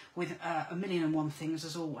here with a million and one things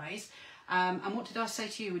as always. And what did I say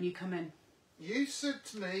to you when you come in? You said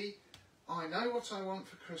to me, I know what I want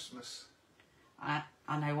for Christmas. I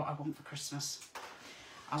know what I want for Christmas.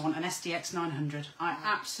 I want an SDX 900. I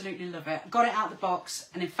absolutely love it. Got it out of the box,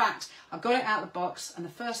 and in fact, I got it out of the box, and the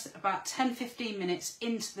first about 10-15 minutes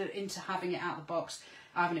into having it out of the box,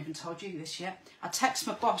 I haven't even told you this yet, I text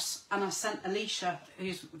my boss and I sent Alicia,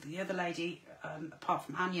 who's the other lady, apart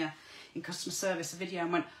from Anya, in customer service, a video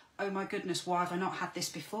and went, oh my goodness, why have I not had this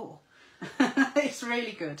before? It's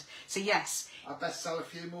really good. So yes. I better sell a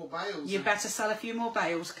few more bales. You better sell a few more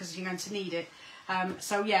bales because you're going to need it.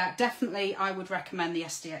 So yeah, definitely I would recommend the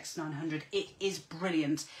SDX 900. It is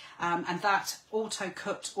brilliant. And that auto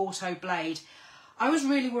cut, auto blade, I was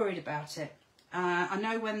really worried about it. I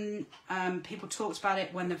know when people talked about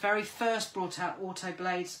it, when they very first brought out auto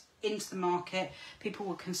blades into the market, people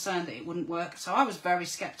were concerned that it wouldn't work. So I was very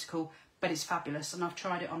sceptical, but it's fabulous. And I've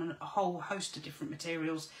tried it on a whole host of different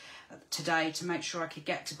materials today to make sure I could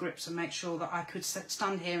get to grips and make sure that I could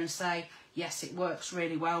stand here and say, yes, it works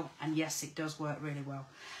really well, and yes, it does work really well.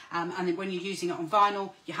 And then when you're using it on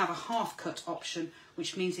vinyl, you have a half cut option,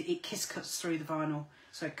 which means that it kiss cuts through the vinyl.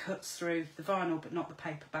 So it cuts through the vinyl, but not the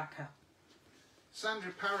paper backer.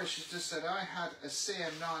 Sandra Parrish has just said, I had a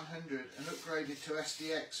CM900 and upgraded to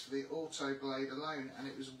SDX for the auto blade alone, and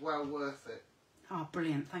it was well worth it. Oh,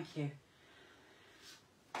 brilliant, thank you.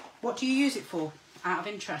 What do you use it for? Out of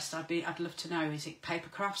interest, I'd love to know. Is it paper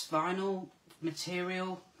crafts, vinyl,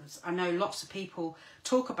 material? I know lots of people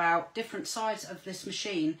talk about different sides of this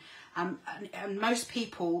machine, and most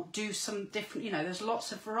people do some different, you know, there's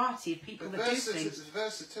lots of variety of people that do things. The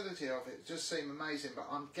versatility of it does seem amazing, but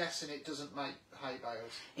I'm guessing it doesn't make hay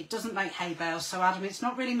bales. It doesn't make hay bales, so Adam, it's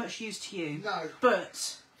not really much use to you. No.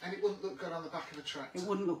 But... And it wouldn't look good on the back of a tractor. It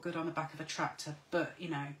wouldn't look good on the back of a tractor, but, you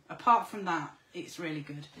know, apart from that, it's really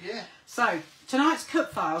good. Yeah. So, tonight's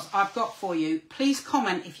cut files I've got for you. Please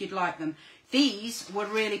comment if you'd like them. These were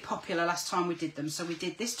really popular last time we did them. So we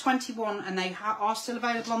did this 21, and they are still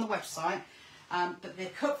available on the website. But the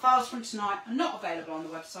cut files from tonight are not available on the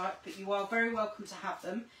website, but you are very welcome to have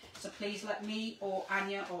them. So please let me or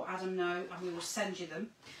Anya or Adam know, and we will send you them.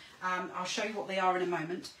 I'll show you what they are in a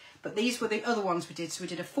moment. But these were the other ones we did. So we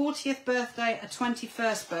did a 40th birthday, a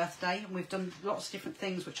 21st birthday, and we've done lots of different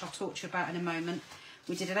things, which I'll talk to you about in a moment.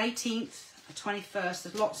 We did an 18th, a 21st,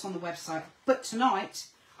 there's lots on the website. But tonight,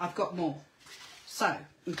 I've got more. So,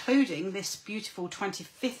 including this beautiful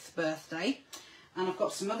 25th birthday, and I've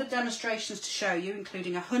got some other demonstrations to show you,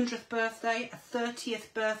 including a 100th birthday, a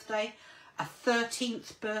 30th birthday, a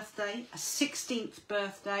 13th birthday, a 16th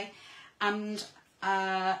birthday, and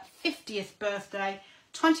a 50th birthday,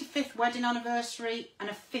 25th wedding anniversary, and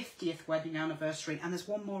a 50th wedding anniversary. And there's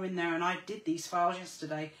one more in there, and I did these files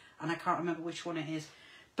yesterday, and I can't remember which one it is.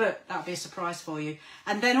 But that'll be a surprise for you.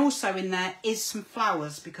 And then also in there is some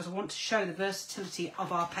flowers, because I want to show the versatility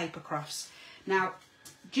of our paper crafts. Now,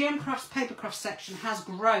 GMCrafts paper craft section has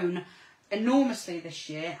grown enormously this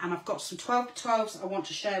year, and I've got some 12x12s that I want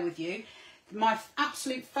to share with you. My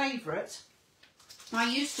absolute favourite, I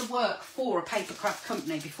used to work for a paper craft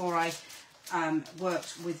company before I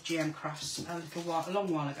worked with GMCrafts a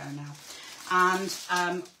long while ago now.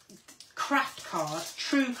 And craft card,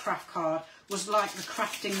 true craft card, was like the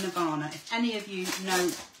crafting nirvana. If any of you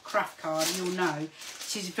know craft card, you'll know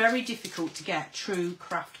it is very difficult to get true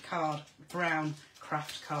craft card, brown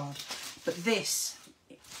craft card. But this,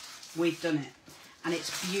 we've done it, and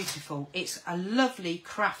it's beautiful. It's a lovely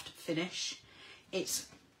craft finish. It's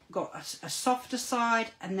got a softer side,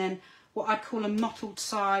 and then what I'd call a mottled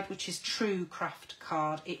side, which is true craft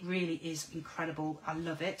card. It really is incredible. I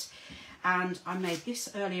love it. And I made this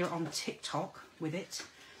earlier on TikTok with it.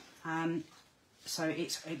 So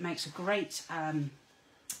it makes a great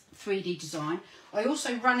 3D design. I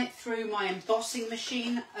also ran it through my embossing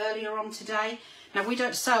machine earlier on today. Now, we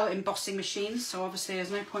don't sell embossing machines, so obviously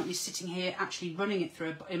there's no point in me sitting here actually running it through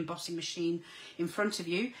an embossing machine in front of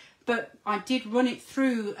you. But I did run it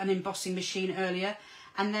through an embossing machine earlier,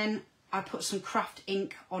 and then I put some craft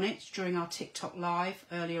ink on it during our TikTok live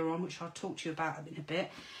earlier on, which I'll talk to you about in a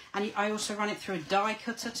bit. And I also ran it through a die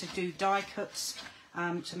cutter to do die cuts,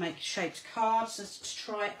 to make shaped cards, to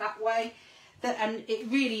try it that way. And it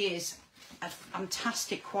really is a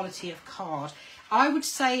fantastic quality of card. I would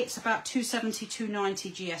say it's about 270,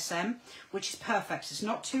 290 GSM, which is perfect. It's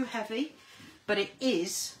not too heavy, but it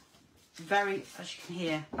is very, as you can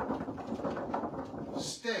hear,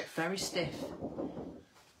 stiff. Very stiff.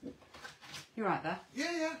 You're right there.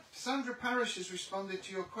 Yeah. Sandra Parrish has responded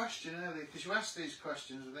to your question earlier, because you asked these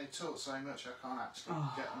questions and they talk so much I can't actually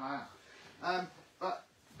get them out.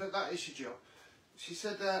 But that is your job. She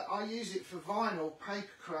said, I use it for vinyl,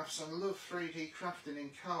 paper crafts, and love 3D crafting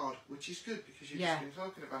in card, which is good because you've just been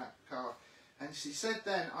talking about card. And she said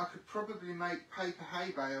then, I could probably make paper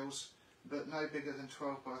hay bales, but no bigger than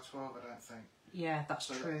 12 by 12, I don't think. Yeah, that's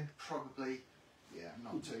true. Probably,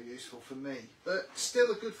 not too useful for me, but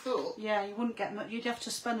still a good thought. Yeah, you wouldn't get much. You'd have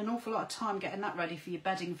to spend an awful lot of time getting that ready for your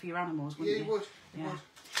bedding for your animals, wouldn't you? You would. You would.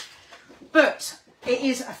 But it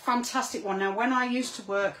is a fantastic one. Now, when I used to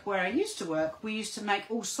work where I used to work, we used to make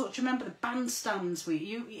all sorts. Do you remember the bandstands?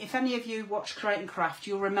 If any of you watch Create and Craft,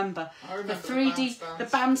 you'll remember, the 3D, the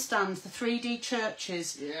bandstands, the 3D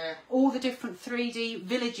churches, all the different 3D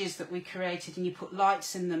villages that we created, and you put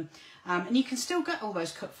lights in them. And you can still get all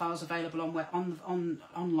those cut files available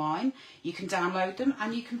online. You can download them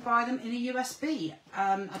and you can buy them in a USB.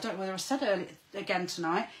 I don't know whether I said earlier again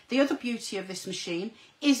tonight. The other beauty of this machine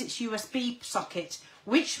is its USB socket,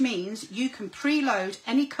 which means you can preload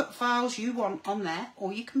any cut files you want on there,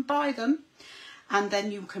 or you can buy them, and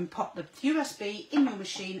then you can pop the USB in your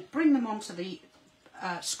machine, bring them onto the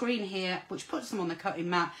screen here, which puts them on the cutting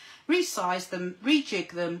mat, resize them,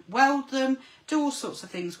 rejig them, weld them, do all sorts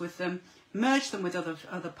of things with them, merge them with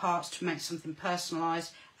other parts to make something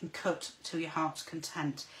personalised, and cut to your heart's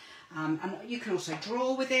content. And you can also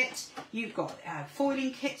draw with it. You've got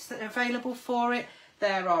foiling kits that are available for it.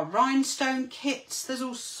 There are rhinestone kits. There's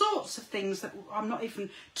all sorts of things that I'm not even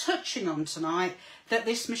touching on tonight that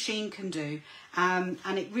this machine can do. And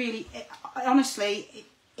it really, honestly,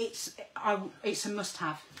 it's a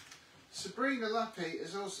must-have. Sabrina Lappy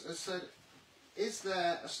has also said, is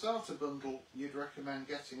there a starter bundle you'd recommend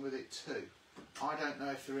getting with it too? I don't know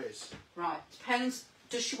if there is. Right, depends.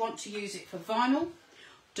 Does she want to use it for vinyl?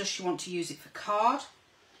 Does she want to use it for card?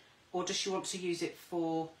 Or does she want to use it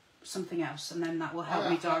for something else? And then that will help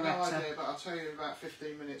me direct her. I have no idea, but I'll tell you in about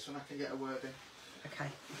 15 minutes when I can get a word in. Okay.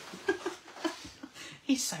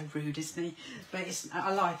 He's so rude, isn't he? But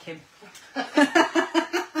I like him.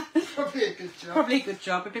 Probably a good job. Probably a good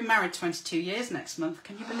job. We've been married 22 years next month.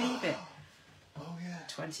 Can you believe it? Oh, yeah.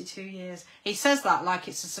 22 years. He says that like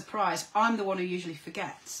it's a surprise. I'm the one who usually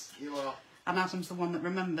forgets. You are. And Adam's the one that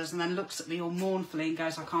remembers and then looks at me all mournfully and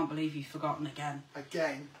goes, I can't believe you've forgotten again.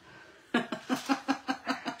 Again?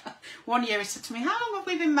 One year he said to me, how long have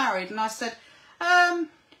we been married? And I said, and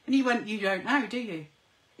he went, you don't know, do you?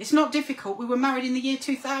 It's not difficult. We were married in the year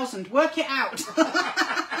 2000. Work it out.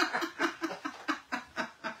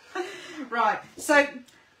 Right, so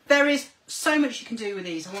there is so much you can do with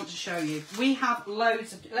these. I want to show you. We have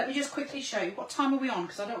loads of... Let me just quickly show you. What time are we on?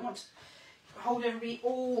 Because I don't want to hold everybody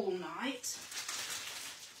all night.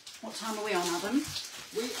 What time are we on, Adam?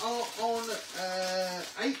 We are on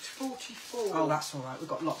 8:44. Oh, that's all right. We've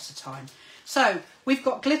got lots of time. So, we've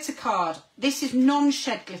got glitter card. This is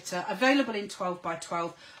non-shed glitter, available in 12 by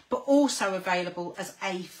 12, but also available as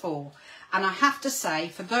A4. And I have to say,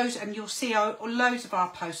 for those, and you'll see loads of our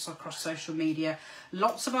posts across social media,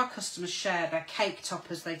 lots of our customers share their cake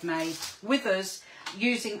toppers they've made with us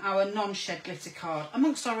using our non-shed glitter card,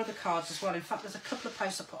 amongst our other cards as well. In fact, there's a couple of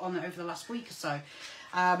posts I put on over the last week or so.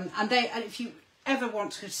 And if you ever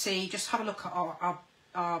want to see, just have a look at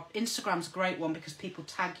our Instagram's a great one because people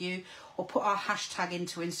tag you, or put our hashtag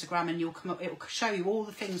into Instagram and you'll come up, it will show you all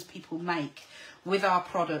the things people make with our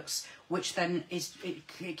products, which then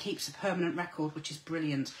it keeps a permanent record, which is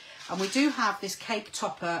brilliant. And we do have this cake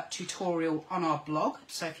topper tutorial on our blog,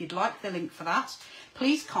 so if you'd like the link for that,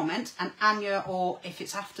 please comment, and Anya, or if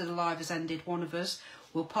it's after the live has ended, one of us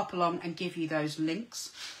will pop along and give you those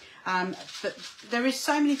links. But there is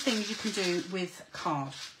so many things you can do with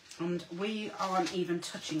card, and we aren't even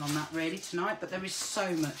touching on that really tonight, but there is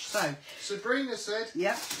so much. So Sabrina said,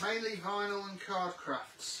 yeah, mainly vinyl and card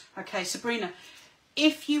crafts. Okay, Sabrina,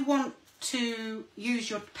 if you want to use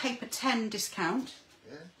your paper 10 discount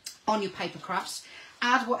on your paper crafts,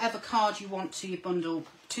 add whatever card you want to your bundle,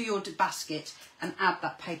 to your basket, and add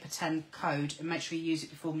that paper 10 code, and make sure you use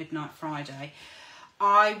it before midnight Friday.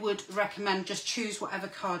 I would recommend just choose whatever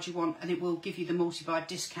card you want, and it will give you the multi-buy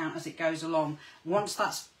discount as it goes along. Once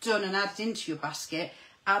that's done and added into your basket,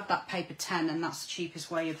 add that paper 10, and that's the cheapest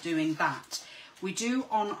way of doing that. We do,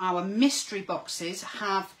 on our mystery boxes,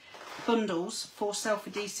 have bundles for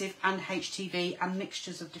self-adhesive and HTV and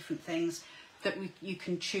mixtures of different things that you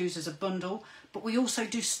can choose as a bundle, but we also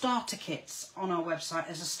do starter kits on our website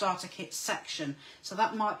as a starter kit section. So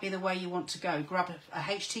that might be the way you want to go. Grab a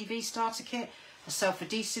HTV starter kit, a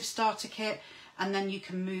self-adhesive starter kit, and then you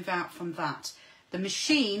can move out from that. The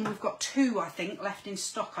machine, we've got 2, I think, left in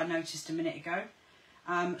stock, I noticed a minute ago.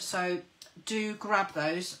 So do grab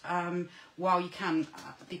those while you can,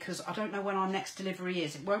 because I don't know when our next delivery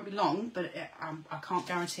is. It won't be long, but I can't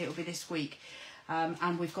guarantee it'll be this week.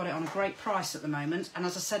 And we've got it on a great price at the moment. And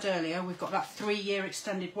as I said earlier, we've got that 3-year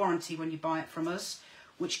extended warranty when you buy it from us,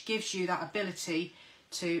 which gives you that ability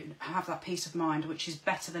to have that peace of mind, which is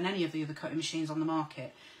better than any of the other cutting machines on the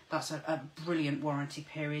market. That's a brilliant warranty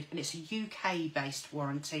period, and it's a UK-based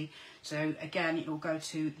warranty. So again, it will go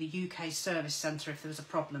to the UK service centre if there was a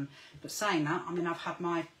problem. But saying that, I mean, I've had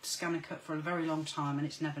my scan and cut for a very long time and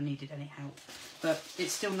it's never needed any help. But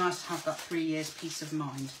it's still nice to have that 3 years peace of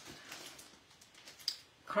mind.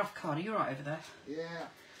 Craft card, are you right over there? Yeah.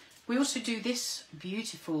 We also do this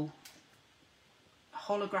beautiful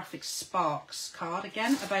holographic Sparks card,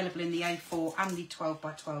 again available in the A4 and the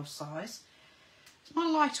 12x12 size. Is my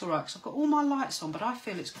light alright? Because I've got all my lights on, but I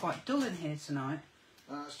feel it's quite dull in here tonight.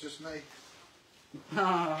 That's just me.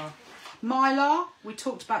 Mylar, we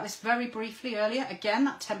talked about this very briefly earlier. Again,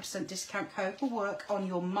 that 10% discount code will work on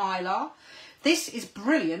your Mylar. This is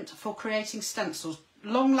brilliant for creating stencils,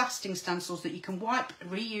 long-lasting stencils that you can wipe,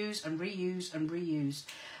 reuse and reuse and reuse.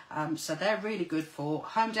 So they're really good for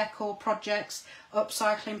home decor projects,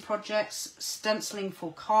 upcycling projects, stenciling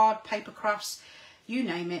for card, paper crafts, you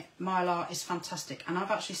name it. Mylar is fantastic. And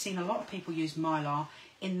I've actually seen a lot of people use Mylar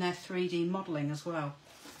in their 3D modelling as well.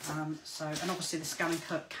 And obviously the scan and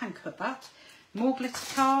cut can cut that. More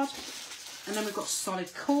glitter card. And then we've got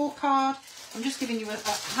solid core card. I'm just giving you a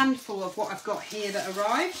handful of what I've got here that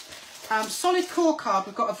arrived. Solid core card,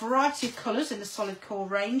 we've got a variety of colours in the solid core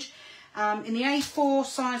range. In the A4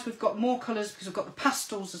 size, we've got more colours because we've got the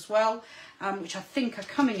pastels as well, which I think are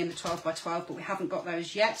coming in the 12x12, but we haven't got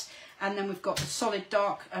those yet. And then we've got the solid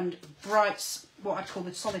dark and brights, what I call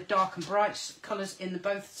the solid dark and bright colours in the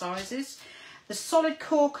both sizes. The solid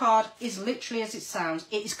core card is literally as it sounds.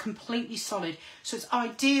 It is completely solid, so it's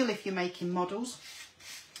ideal if you're making models.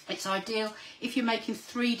 It's ideal if you're making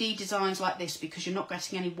 3D designs like this, because you're not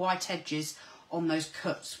getting any white edges on those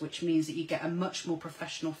cuts, which means that you get a much more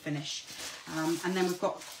professional finish. And then we've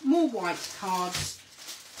got more white cards,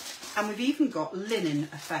 and we've even got linen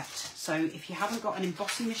effect. So if you haven't got an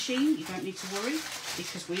embossing machine, you don't need to worry,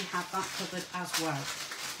 because we have that covered as well.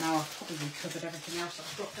 Now I've probably covered everything else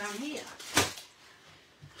I've got down here.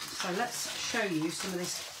 So let's show you some of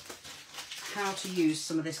this, how to use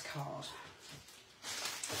some of this card.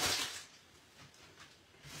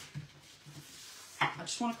 I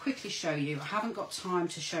just want to quickly show you, I haven't got time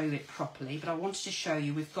to show it properly, but I wanted to show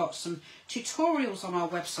you, we've got some tutorials on our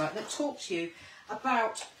website that talk to you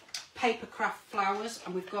about paper craft flowers,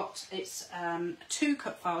 and we've got, it's 2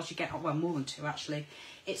 cut files you get, well more than 2 actually.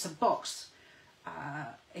 It's a box.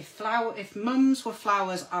 If mums were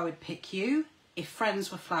flowers, I would pick you. If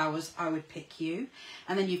friends were flowers, I would pick you.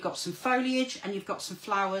 And then you've got some foliage and you've got some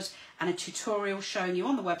flowers and a tutorial showing you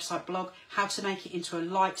on the website blog how to make it into a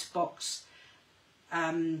light box,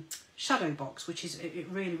 shadow box, which is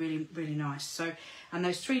really nice. So, and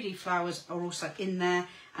those 3D flowers are also in there,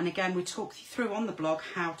 and again we talk you through on the blog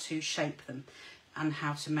how to shape them and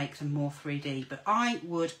how to make them more 3D. But I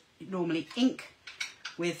would normally ink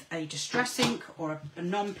with a distress ink or a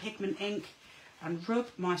non-pigment ink and rub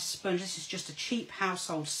my sponge. This is just a cheap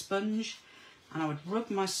household sponge, and I would rub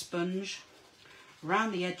my sponge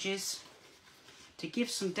around the edges to give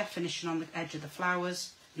some definition on the edge of the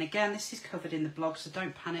flowers. And again, this is covered in the blog, so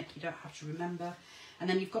don't panic, you don't have to remember. And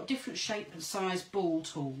then you've got different shape and size ball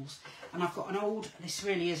tools. And I've got an old, this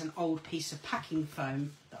really is an old piece of packing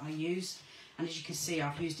foam that I use. And as you can see,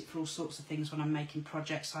 I've used it for all sorts of things when I'm making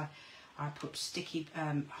projects. I put sticky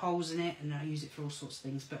holes in it, and I use it for all sorts of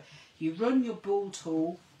things. But you run your ball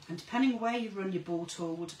tool, and depending where you run your ball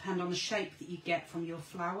tool will depend on the shape that you get from your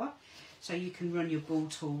flower. So you can run your ball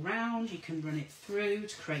tool round, you can run it through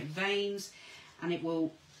to create veins, and it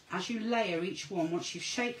will, as you layer each one, once you've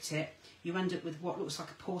shaped it, you end up with what looks like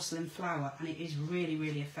a porcelain flower, and it is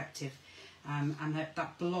really effective. And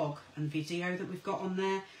that blog and video that we've got on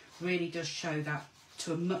there really does show that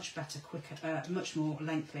to a much better, quicker, much more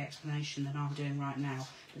lengthy explanation than I'm doing right now.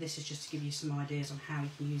 But this is just to give you some ideas on how you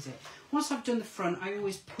can use it. Once I've done the front, I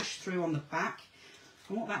always push through on the back,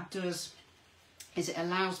 and what that does is it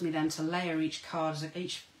allows me then to layer each card,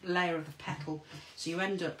 each layer of the petal, so you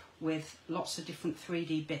end up with lots of different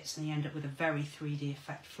 3D bits, and you end up with a very 3D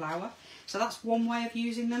effect flower. So that's one way of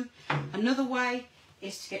using them. Another way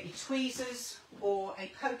is to get your tweezers or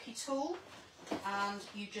a pokey tool, and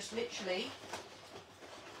you just literally,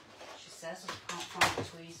 she says, I can't find the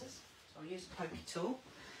tweezers, so I'll use a pokey tool.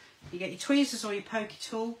 You get your tweezers or your pokey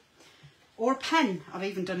tool, or a pen, I've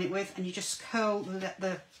even done it with, and you just curl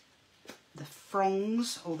the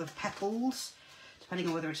fronds or the petals, depending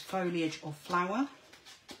on whether it's foliage or flower.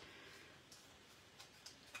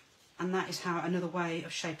 And that is how another way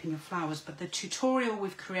of shaping your flowers. But the tutorial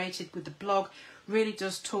we've created with the blog really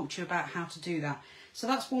does talk to you about how to do that. So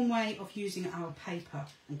that's one way of using our paper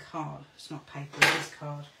and card. It's not paper, it is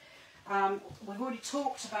card. We've already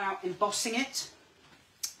talked about embossing it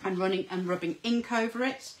and rubbing ink over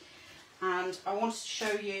it. And I wanted to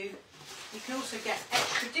show you, you can also get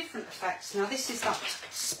extra different effects. Now this is that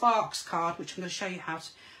Sparks card, which I'm going to show you how to,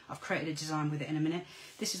 I've created a design with it in a minute.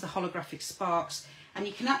 This is the holographic Sparks. And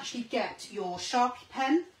you can actually get your Sharpie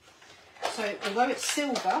pen. So although it's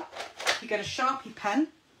silver, you get a Sharpie pen,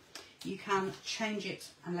 you can change it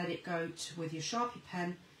and let it go with your Sharpie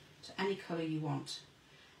pen to any colour you want.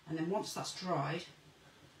 And then once that's dried,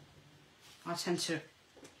 I tend to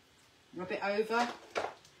rub it over,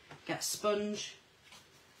 get a sponge,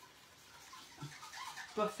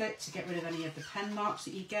 buff it to get rid of any of the pen marks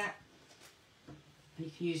that you get. And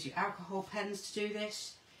you can use your alcohol pens to do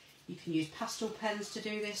this. You can use pastel pens to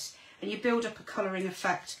do this, and you build up a colouring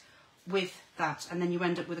effect with that, and then you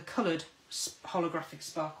end up with a coloured holographic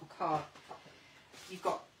sparkle card. You've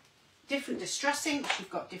got different distress inks,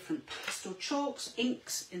 you've got different pastel chalks,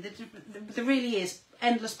 inks, and there really is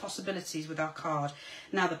endless possibilities with our card.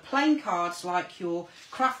 Now the plain cards, like your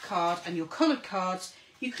craft card and your coloured cards,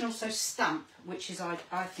 you can also stamp, which is, I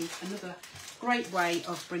think, another great way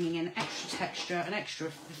of bringing in extra texture and extra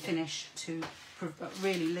finish to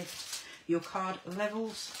really lift your card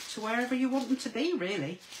levels to wherever you want them to be,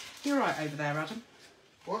 really. You're right over there, Adam.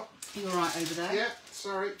 What? You're right over there. Yeah,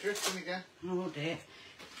 sorry, drifting again. Oh dear.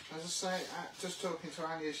 As I say, just talking to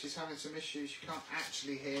Anya, she's having some issues. She can't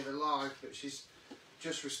actually hear the live, but she's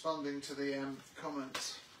just responding to the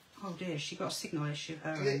comments. Oh dear, she got a signal issue.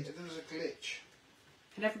 There was a glitch.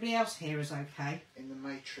 Can everybody else hear us okay? In the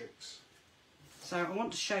matrix. So I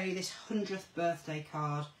want to show you this 100th birthday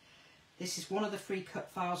card. This is one of the free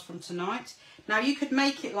cut files from tonight. Now you could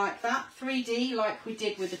make it like that, 3D, like we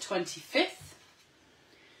did with the 25th.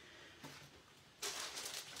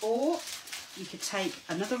 Or you could take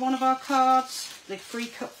another one of our cards, the free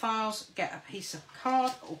cut files, get a piece of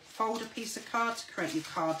card or fold a piece of card to create your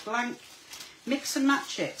card blank. Mix and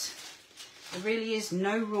match it. There really is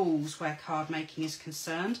no rules where card making is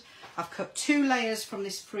concerned. I've cut 2 layers from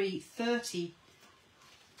this free 30.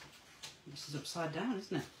 This is upside down,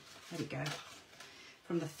 isn't it? There we go.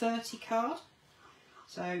 From the 30 card.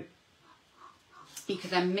 So you can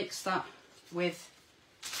then mix that with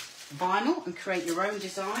vinyl and create your own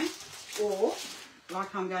design. Or,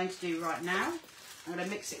 like I'm going to do right now, I'm going to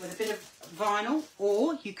mix it with a bit of vinyl.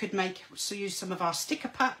 Or you could use some of our sticker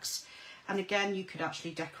packs. And again, you could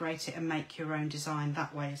actually decorate it and make your own design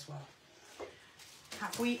that way as well.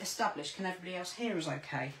 Have we established, can everybody else hear us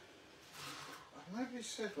okay? Nobody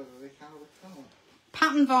said whether they can or they can't.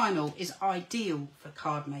 Pattern vinyl is ideal for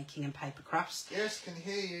card making and paper crafts. Yes, can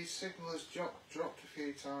hear you. Signal has dropped a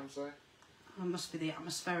few times though. It must be the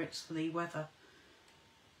atmospherics for the weather.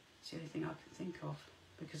 It's the only thing I can think of,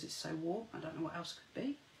 because it's so warm. I don't know what else could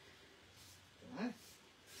be. Don't know.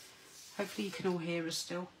 Hopefully you can all hear us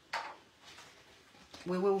still.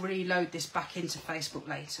 We will reload this back into Facebook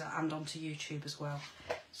later and onto YouTube as well.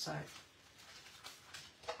 So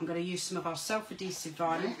I'm going to use some of our self-adhesive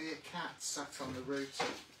vinyl. Maybe a cat sat on the router.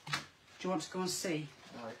 Do you want to go and see?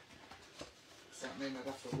 No. Does that mean I'd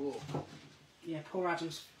have to walk? Yeah, poor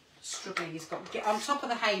Adam's struggling. He's got, on top of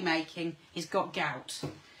the haymaking, he's got gout.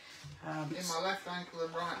 In my left ankle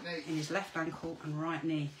and right knee. In his left ankle and right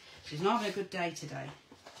knee. So he's not having a good day today.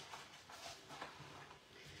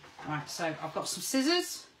 Right, so I've got some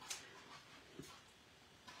scissors.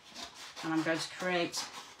 And I'm going to create,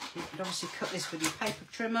 you could obviously cut this with your paper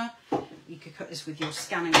trimmer. You could cut this with your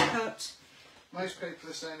scan and cut. Most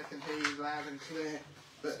people are saying they can hear you loud and clear,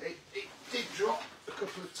 but it did drop a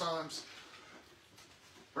couple of times.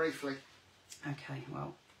 Briefly. Okay,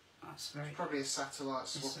 well, that's very... It's probably a satellite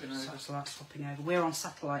swapping over. Satellite swapping over. We're on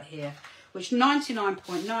satellite here, which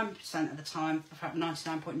 99.9% of the time, in fact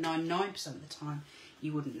 99.99% of the time,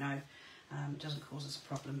 you wouldn't know. It doesn't cause us a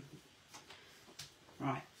problem.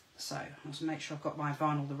 Right, so let's make sure I've got my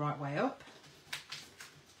vinyl the right way up.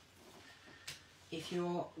 If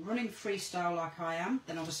you're running freestyle like I am,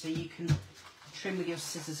 then obviously you can trim with your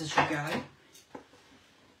scissors as you go.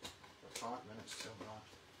 5 minutes till 9.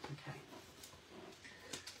 Okay.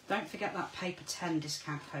 don't forget that paper 10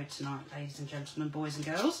 discount code tonight, ladies and gentlemen, boys and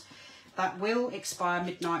girls. That will expire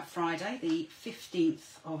midnight Friday, the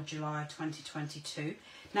 15th of July 2022.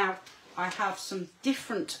 Now, I have some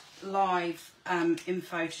different live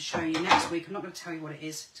info to show you next week. I'm not going to tell you what it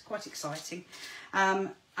is. It's quite exciting.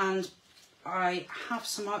 And I have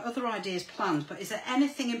some other ideas planned, but is there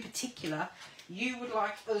anything in particular you would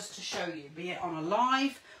like us to show you, be it on a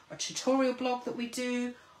live, a tutorial blog that we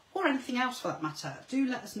do, or anything else for that matter? Do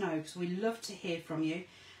let us know, because we love to hear from you,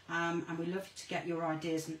 and we love to get your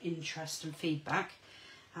ideas and interest and feedback.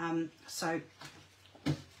 So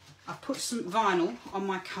I've put some vinyl on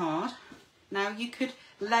my card. Now you could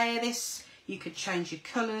layer this, you could change your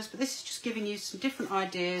colours, but this is just giving you some different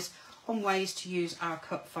ideas on ways to use our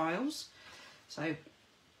cut files. So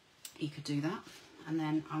you could do that. And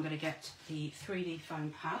then I'm going to get the 3D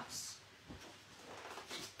foam pads.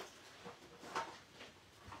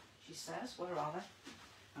 She says, where are they?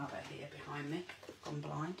 Oh, they're here behind me, gone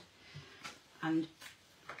blind. And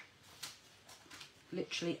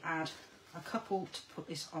literally add a couple to put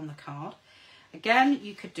this on the card. Again,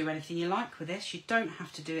 you could do anything you like with this. You don't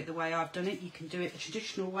have to do it the way I've done it. You can do it the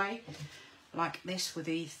traditional way, like this with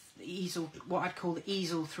the easel, what I'd call the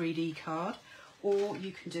easel 3D card. Or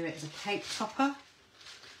you can do it as a cake topper.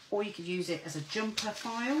 Or you could use it as a jumper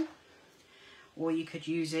file. Or you could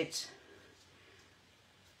use it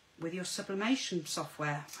with your sublimation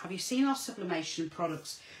software. Have you seen our sublimation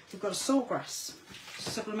products? We've got a Sawgrass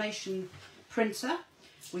sublimation printer.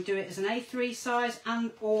 We do it as an A3 size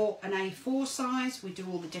and or an A4 size. We do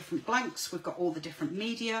all the different blanks. We've got all the different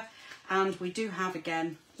media. And we do have,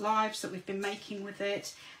 again, lives that we've been making with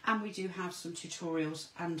it. And we do have some tutorials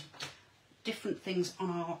and different things on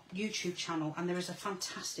our YouTube channel. And there is a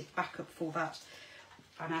fantastic backup for that,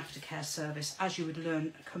 an aftercare service, as you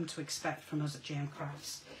would come to expect from us at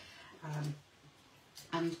GMCrafts.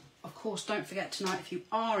 And of course, don't forget tonight, if you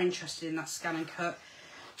are interested in that scan and cut,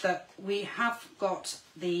 that we have got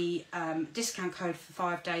the discount code for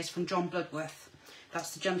 5 days from John Bloodworth.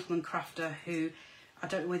 That's the gentleman crafter who, I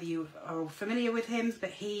don't know whether you are all familiar with him, but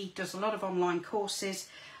he does a lot of online courses.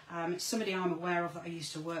 It's somebody I'm aware of that I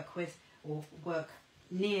used to work with, or work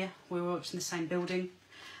near. We worked in the same building.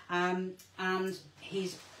 And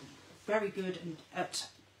he's very good at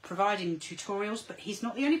providing tutorials, but he's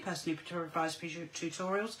not the only person who provides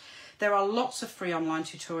tutorials. There are lots of free online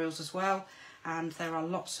tutorials as well, and there are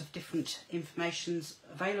lots of different informations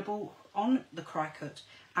available on the cry cut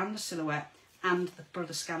and the silhouette and the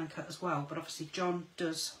brother scan and cut as well. But obviously John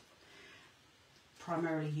does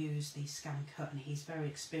primarily use the scan and cut, and he's very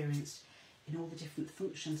experienced in all the different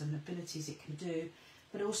functions and abilities it can do,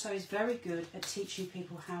 but also is very good at teaching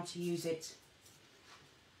people how to use it.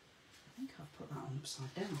 I think I've put that on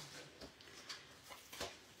upside down.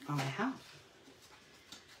 I have.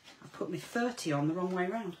 I put my 30 on the wrong way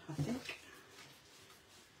round, I think.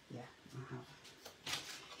 Yeah, I have.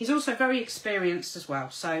 He's also very experienced as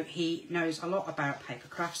well, so he knows a lot about paper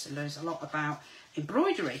crafts, he knows a lot about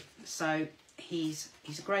embroidery, so he's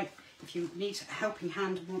a great, if you need a helping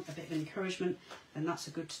hand and want a bit of encouragement, then that's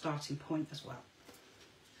a good starting point as well.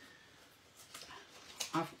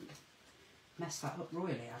 I've messed that up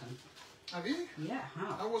royally, Adam. Have you? Yeah, I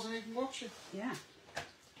have. I wasn't even watching. Yeah.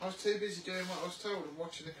 I was too busy doing what I was told and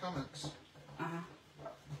watching the comments.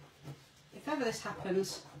 If ever this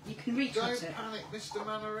happens, you can recut it. Don't panic, Mr.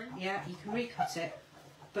 Mannering. Yeah, you can recut it.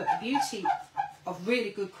 But the beauty of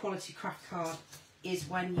really good quality craft card is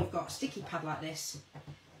when you've got a sticky pad like this,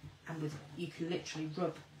 and you can literally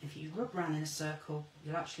rub. If you rub around in a circle,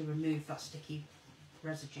 you'll actually remove that sticky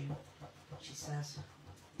residue, she says.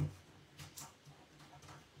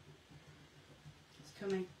 It's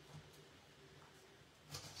coming.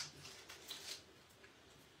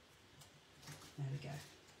 There we go.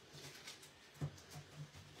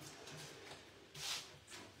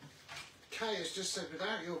 Kay has just said,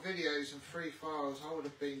 without your videos and free files, I would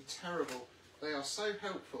have been terrible. They are so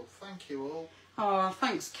helpful. Thank you all. Oh,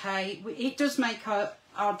 thanks, Kay. It does make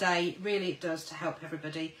our day, really it does, to help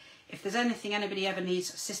everybody. If there's anything anybody ever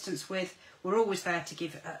needs assistance with, we're always there to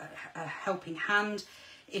give a helping hand.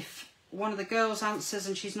 If one of the girls answers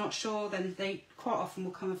and she's not sure, then they quite often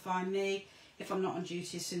will come and find me. If I'm not on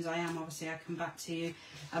duty, as soon as I am, obviously I come back to you.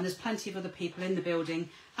 And there's plenty of other people in the building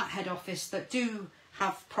at head office that do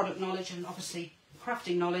have product knowledge and obviously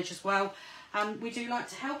crafting knowledge as well. And we do like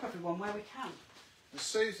to help everyone where we can.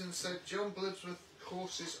 Susan said John Bloodworth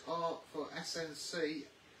courses are for SNC.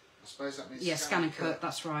 I suppose that means scan and cut.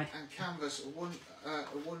 That's right. And Canvas,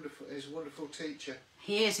 a wonderful teacher.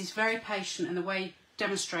 He is. He's very patient, and the way he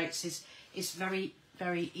demonstrates is very,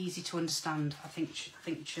 very easy to understand. I think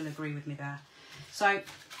she'll agree with me there. So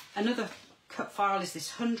Another cut file is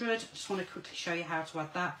this 100. I just want to quickly show you how to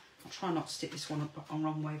add that. I'll try not to stick this one up on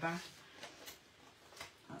wrong way back.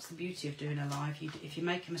 That's the beauty of doing a live. If you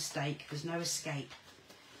make a mistake, there's no escape.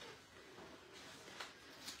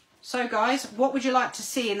 So guys, what would you like to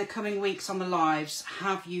see in the coming weeks on the lives?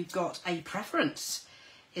 Have you got a preference?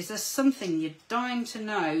 Is there something you're dying to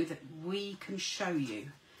know that we can show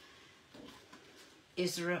you?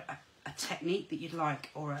 Is there a technique that you'd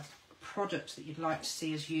like, or a product that you'd like to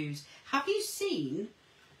see us use? Have you seen,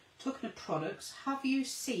 talking of products, have you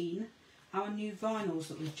seen our new vinyls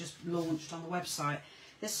that we've just launched on the website?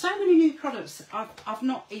 There's so many new products that I've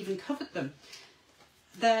not even covered them.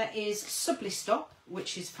 There is Sublistop,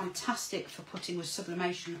 which is fantastic for putting with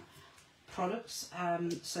sublimation products,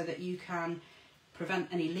 so that you can prevent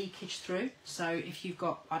any leakage through. So if you've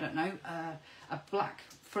got, I don't know, a black,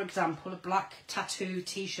 for example, a black tattoo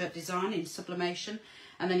t-shirt design in sublimation,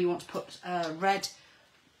 and then you want to put a red,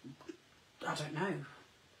 I don't know,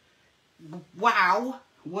 wow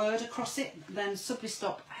word across it, then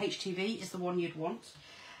Sublistop HTV is the one you'd want.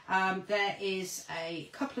 There is a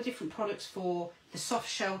couple of different products for the soft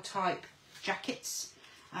shell type jackets,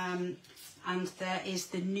 and there is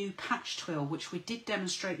the new patch twill, which we did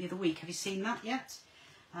demonstrate the other week. Have you seen that yet?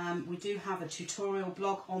 We do have a tutorial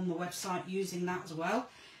blog on the website using that as well.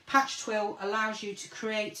 Patch twill allows you to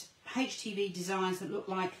create HTV designs that look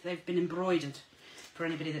like they've been embroidered, for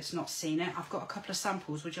anybody that's not seen it. I've got a couple of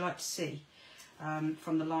samples. Would you like to see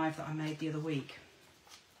from the live that I made the other week?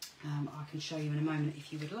 I can show you in a moment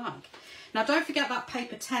if you would like. Now don't forget that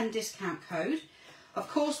paper 10 discount code. Of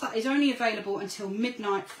course, that is only available until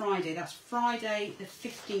midnight Friday. That's Friday the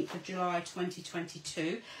 15th of July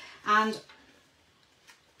 2022, and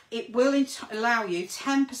it will allow you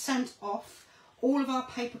 10% off all of our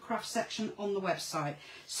paper craft section on the website.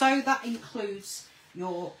 So that includes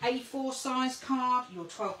your A4 size card, your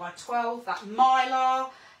 12 by 12, that mylar.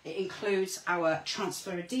 It includes our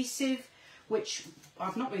transfer adhesive, which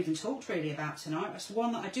I've not even talked really about tonight. It's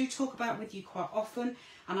one that I do talk about with you quite often,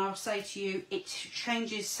 and I'll say to you, it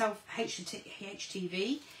changes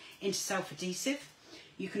HTV into self-adhesive.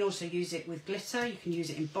 You can also use it with glitter, you can use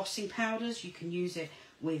it in embossing powders, you can use it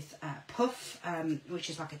with puff, which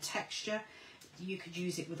is like a texture. You could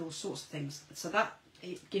use it with all sorts of things. So that,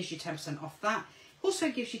 it gives you 10% off that. Also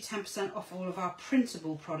gives you 10% off all of our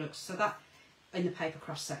printable products, so that in the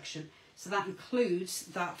papercraft section. So that includes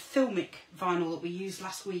that filmic vinyl that we used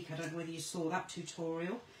last week. I don't know whether you saw that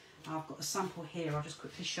tutorial. I've got a sample here, I'll just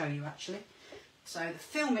quickly show you actually. So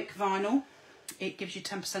the filmic vinyl, it gives you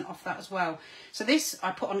 10% off that as well. So this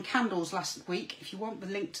I put on candles last week. If you want the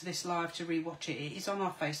link to this live to rewatch it, it is on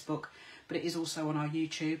our Facebook, but it is also on our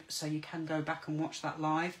YouTube, so you can go back and watch that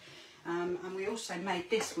live. And we also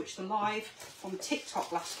made this, which the live on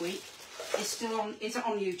TikTok last week is still on, is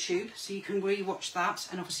on YouTube, so you can rewatch that,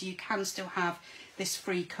 and obviously you can still have this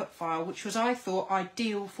free cut file, which was, I thought,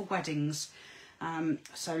 ideal for weddings.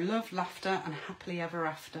 So love, laughter and happily ever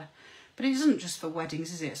after. But it isn't just for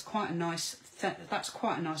weddings, is it? It's quite a nice, that's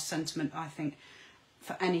quite a nice sentiment, I think,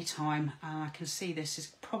 for any time. I can see this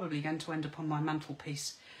is probably going to end up on my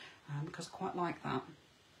mantelpiece, because I quite like that.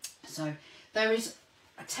 So there is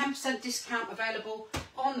a 10% discount available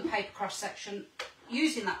on the papercraft section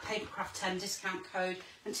using that papercraft 10 discount code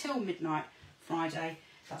until midnight Friday.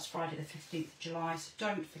 That's Friday the 15th of July, so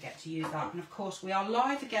don't forget to use that. And of course we are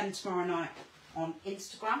live again tomorrow night on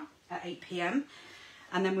Instagram at 8 PM,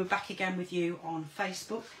 and then we're back again with you on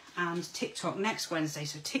Facebook and TikTok next Wednesday.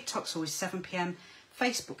 So TikTok's always 7 PM,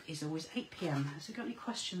 Facebook is always 8 PM. Has there got any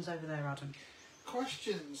questions over there, Adam?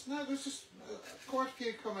 Questions? No, there's just quite a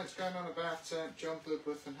few comments going on about John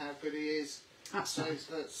Bloodworth and how good he is. That's nice.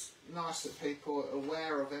 That's nice that people are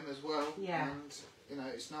aware of him as well. Yeah. And you know,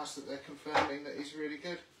 it's nice that they're confirming that he's really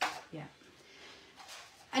good. Yeah.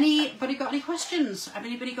 Anybody got any questions? Have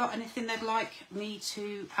anybody got anything they'd like me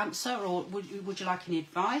to answer, or would you like any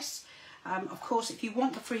advice? Of course, if you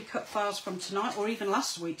want the free cut files from tonight, or even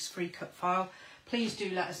last week's free cut file, please do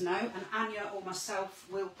let us know, and Anya or myself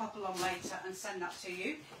will pop along later and send that to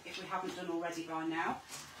you if we haven't done already by now.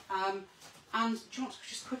 And do you want to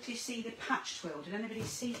just quickly see the patch twill? Did anybody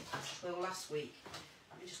see the patch twill last week?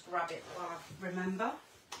 Let me just grab it while I remember.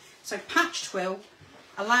 So patch twill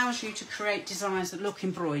allows you to create designs that look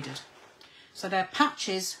embroidered. So they're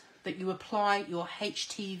patches that you apply your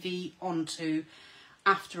HTV onto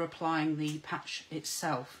after applying the patch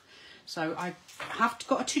itself. So I have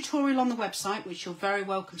got a tutorial on the website, which you're very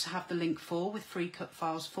welcome to have the link for, with free cut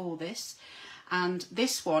files for this. And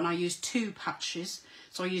this one I used 2 patches.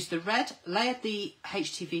 So I used the red, layered the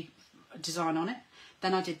HTV design on it,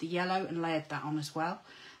 then I did the yellow and layered that on as well.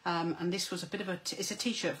 And this was a bit of it's a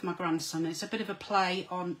t-shirt for my grandson. It's a bit of a play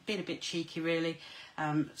on being a bit cheeky, really.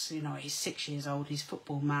 So, you know, he's 6 years old, he's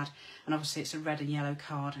football mad, and obviously it's a red and yellow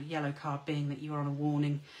card, a yellow card being that you were on a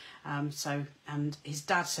warning. And his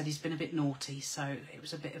dad said he's been a bit naughty, so it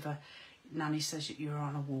was a bit of a, Nanny says that you're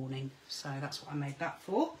on a warning, so that's what I made that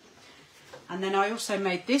for. And then I also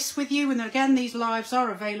made this with you, and again, these lives are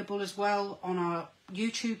available as well on our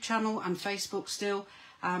YouTube channel and Facebook still.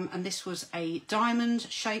 And this was a diamond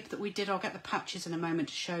shape that we did. I'll get the patches in a moment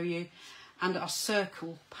to show you, and our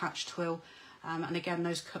circle patch twill. And again,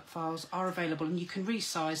 those cut files are available, and you can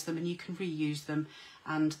resize them and you can reuse them,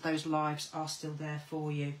 and those lives are still there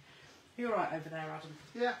for you. You're right over there, Adam.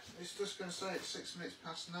 Yeah, it's just going to say it's 6 minutes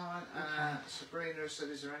past 9. Okay. Sabrina said,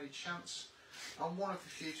 is there any chance on one of the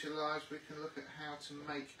future lives we can look at how to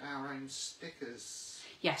make our own stickers?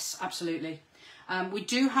 Yes, absolutely. We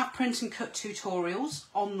do have print and cut tutorials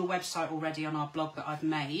on the website already on our blog that I've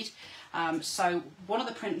made. So one of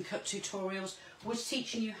the print and cut tutorials was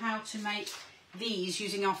teaching you how to make these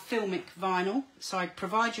using our filmic vinyl. So I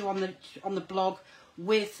provide you on the blog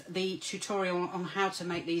with the tutorial on how to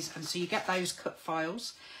make these, and so you get those cut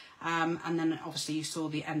files, and then obviously you saw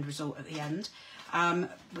the end result at the end.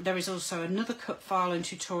 There is also another cut file and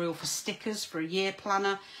tutorial for stickers for a year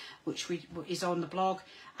planner, which is on the blog,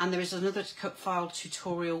 and there is another cut file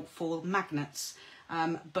tutorial for magnets.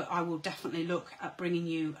 But I will definitely look at bringing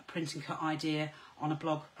you a print and cut idea on a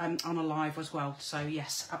blog, on a live as well. So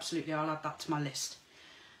yes, absolutely, I'll add that to my list.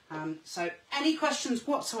 So any questions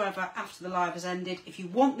whatsoever after the live has ended, if you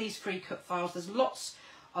want these free cut files, there's lots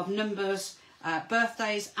of numbers,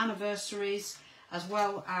 birthdays, anniversaries, as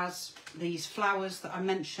well as these flowers that I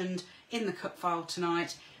mentioned in the cut file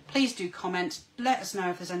tonight. Please do comment, let us know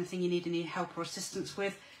if there's anything you need any help or assistance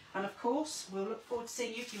with. And of course, we'll look forward to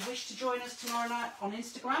seeing you. If you wish to join us tomorrow night on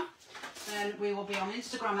Instagram, then we will be on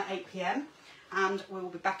Instagram at 8 PM. And we will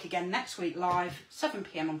be back again next week live, 7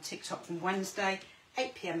 PM on TikTok from Wednesday,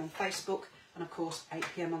 8 PM on Facebook, and of course 8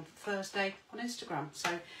 PM on Thursday on Instagram. So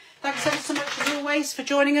thanks ever so much as always for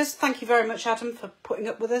joining us. Thank you very much, Adam, for putting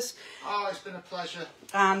up with us. Oh, it's been a pleasure.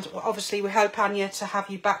 And obviously we hope, Anya, to have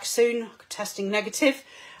you back soon, testing negative.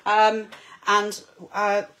 And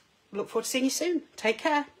look forward to seeing you soon. Take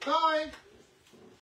care. Bye.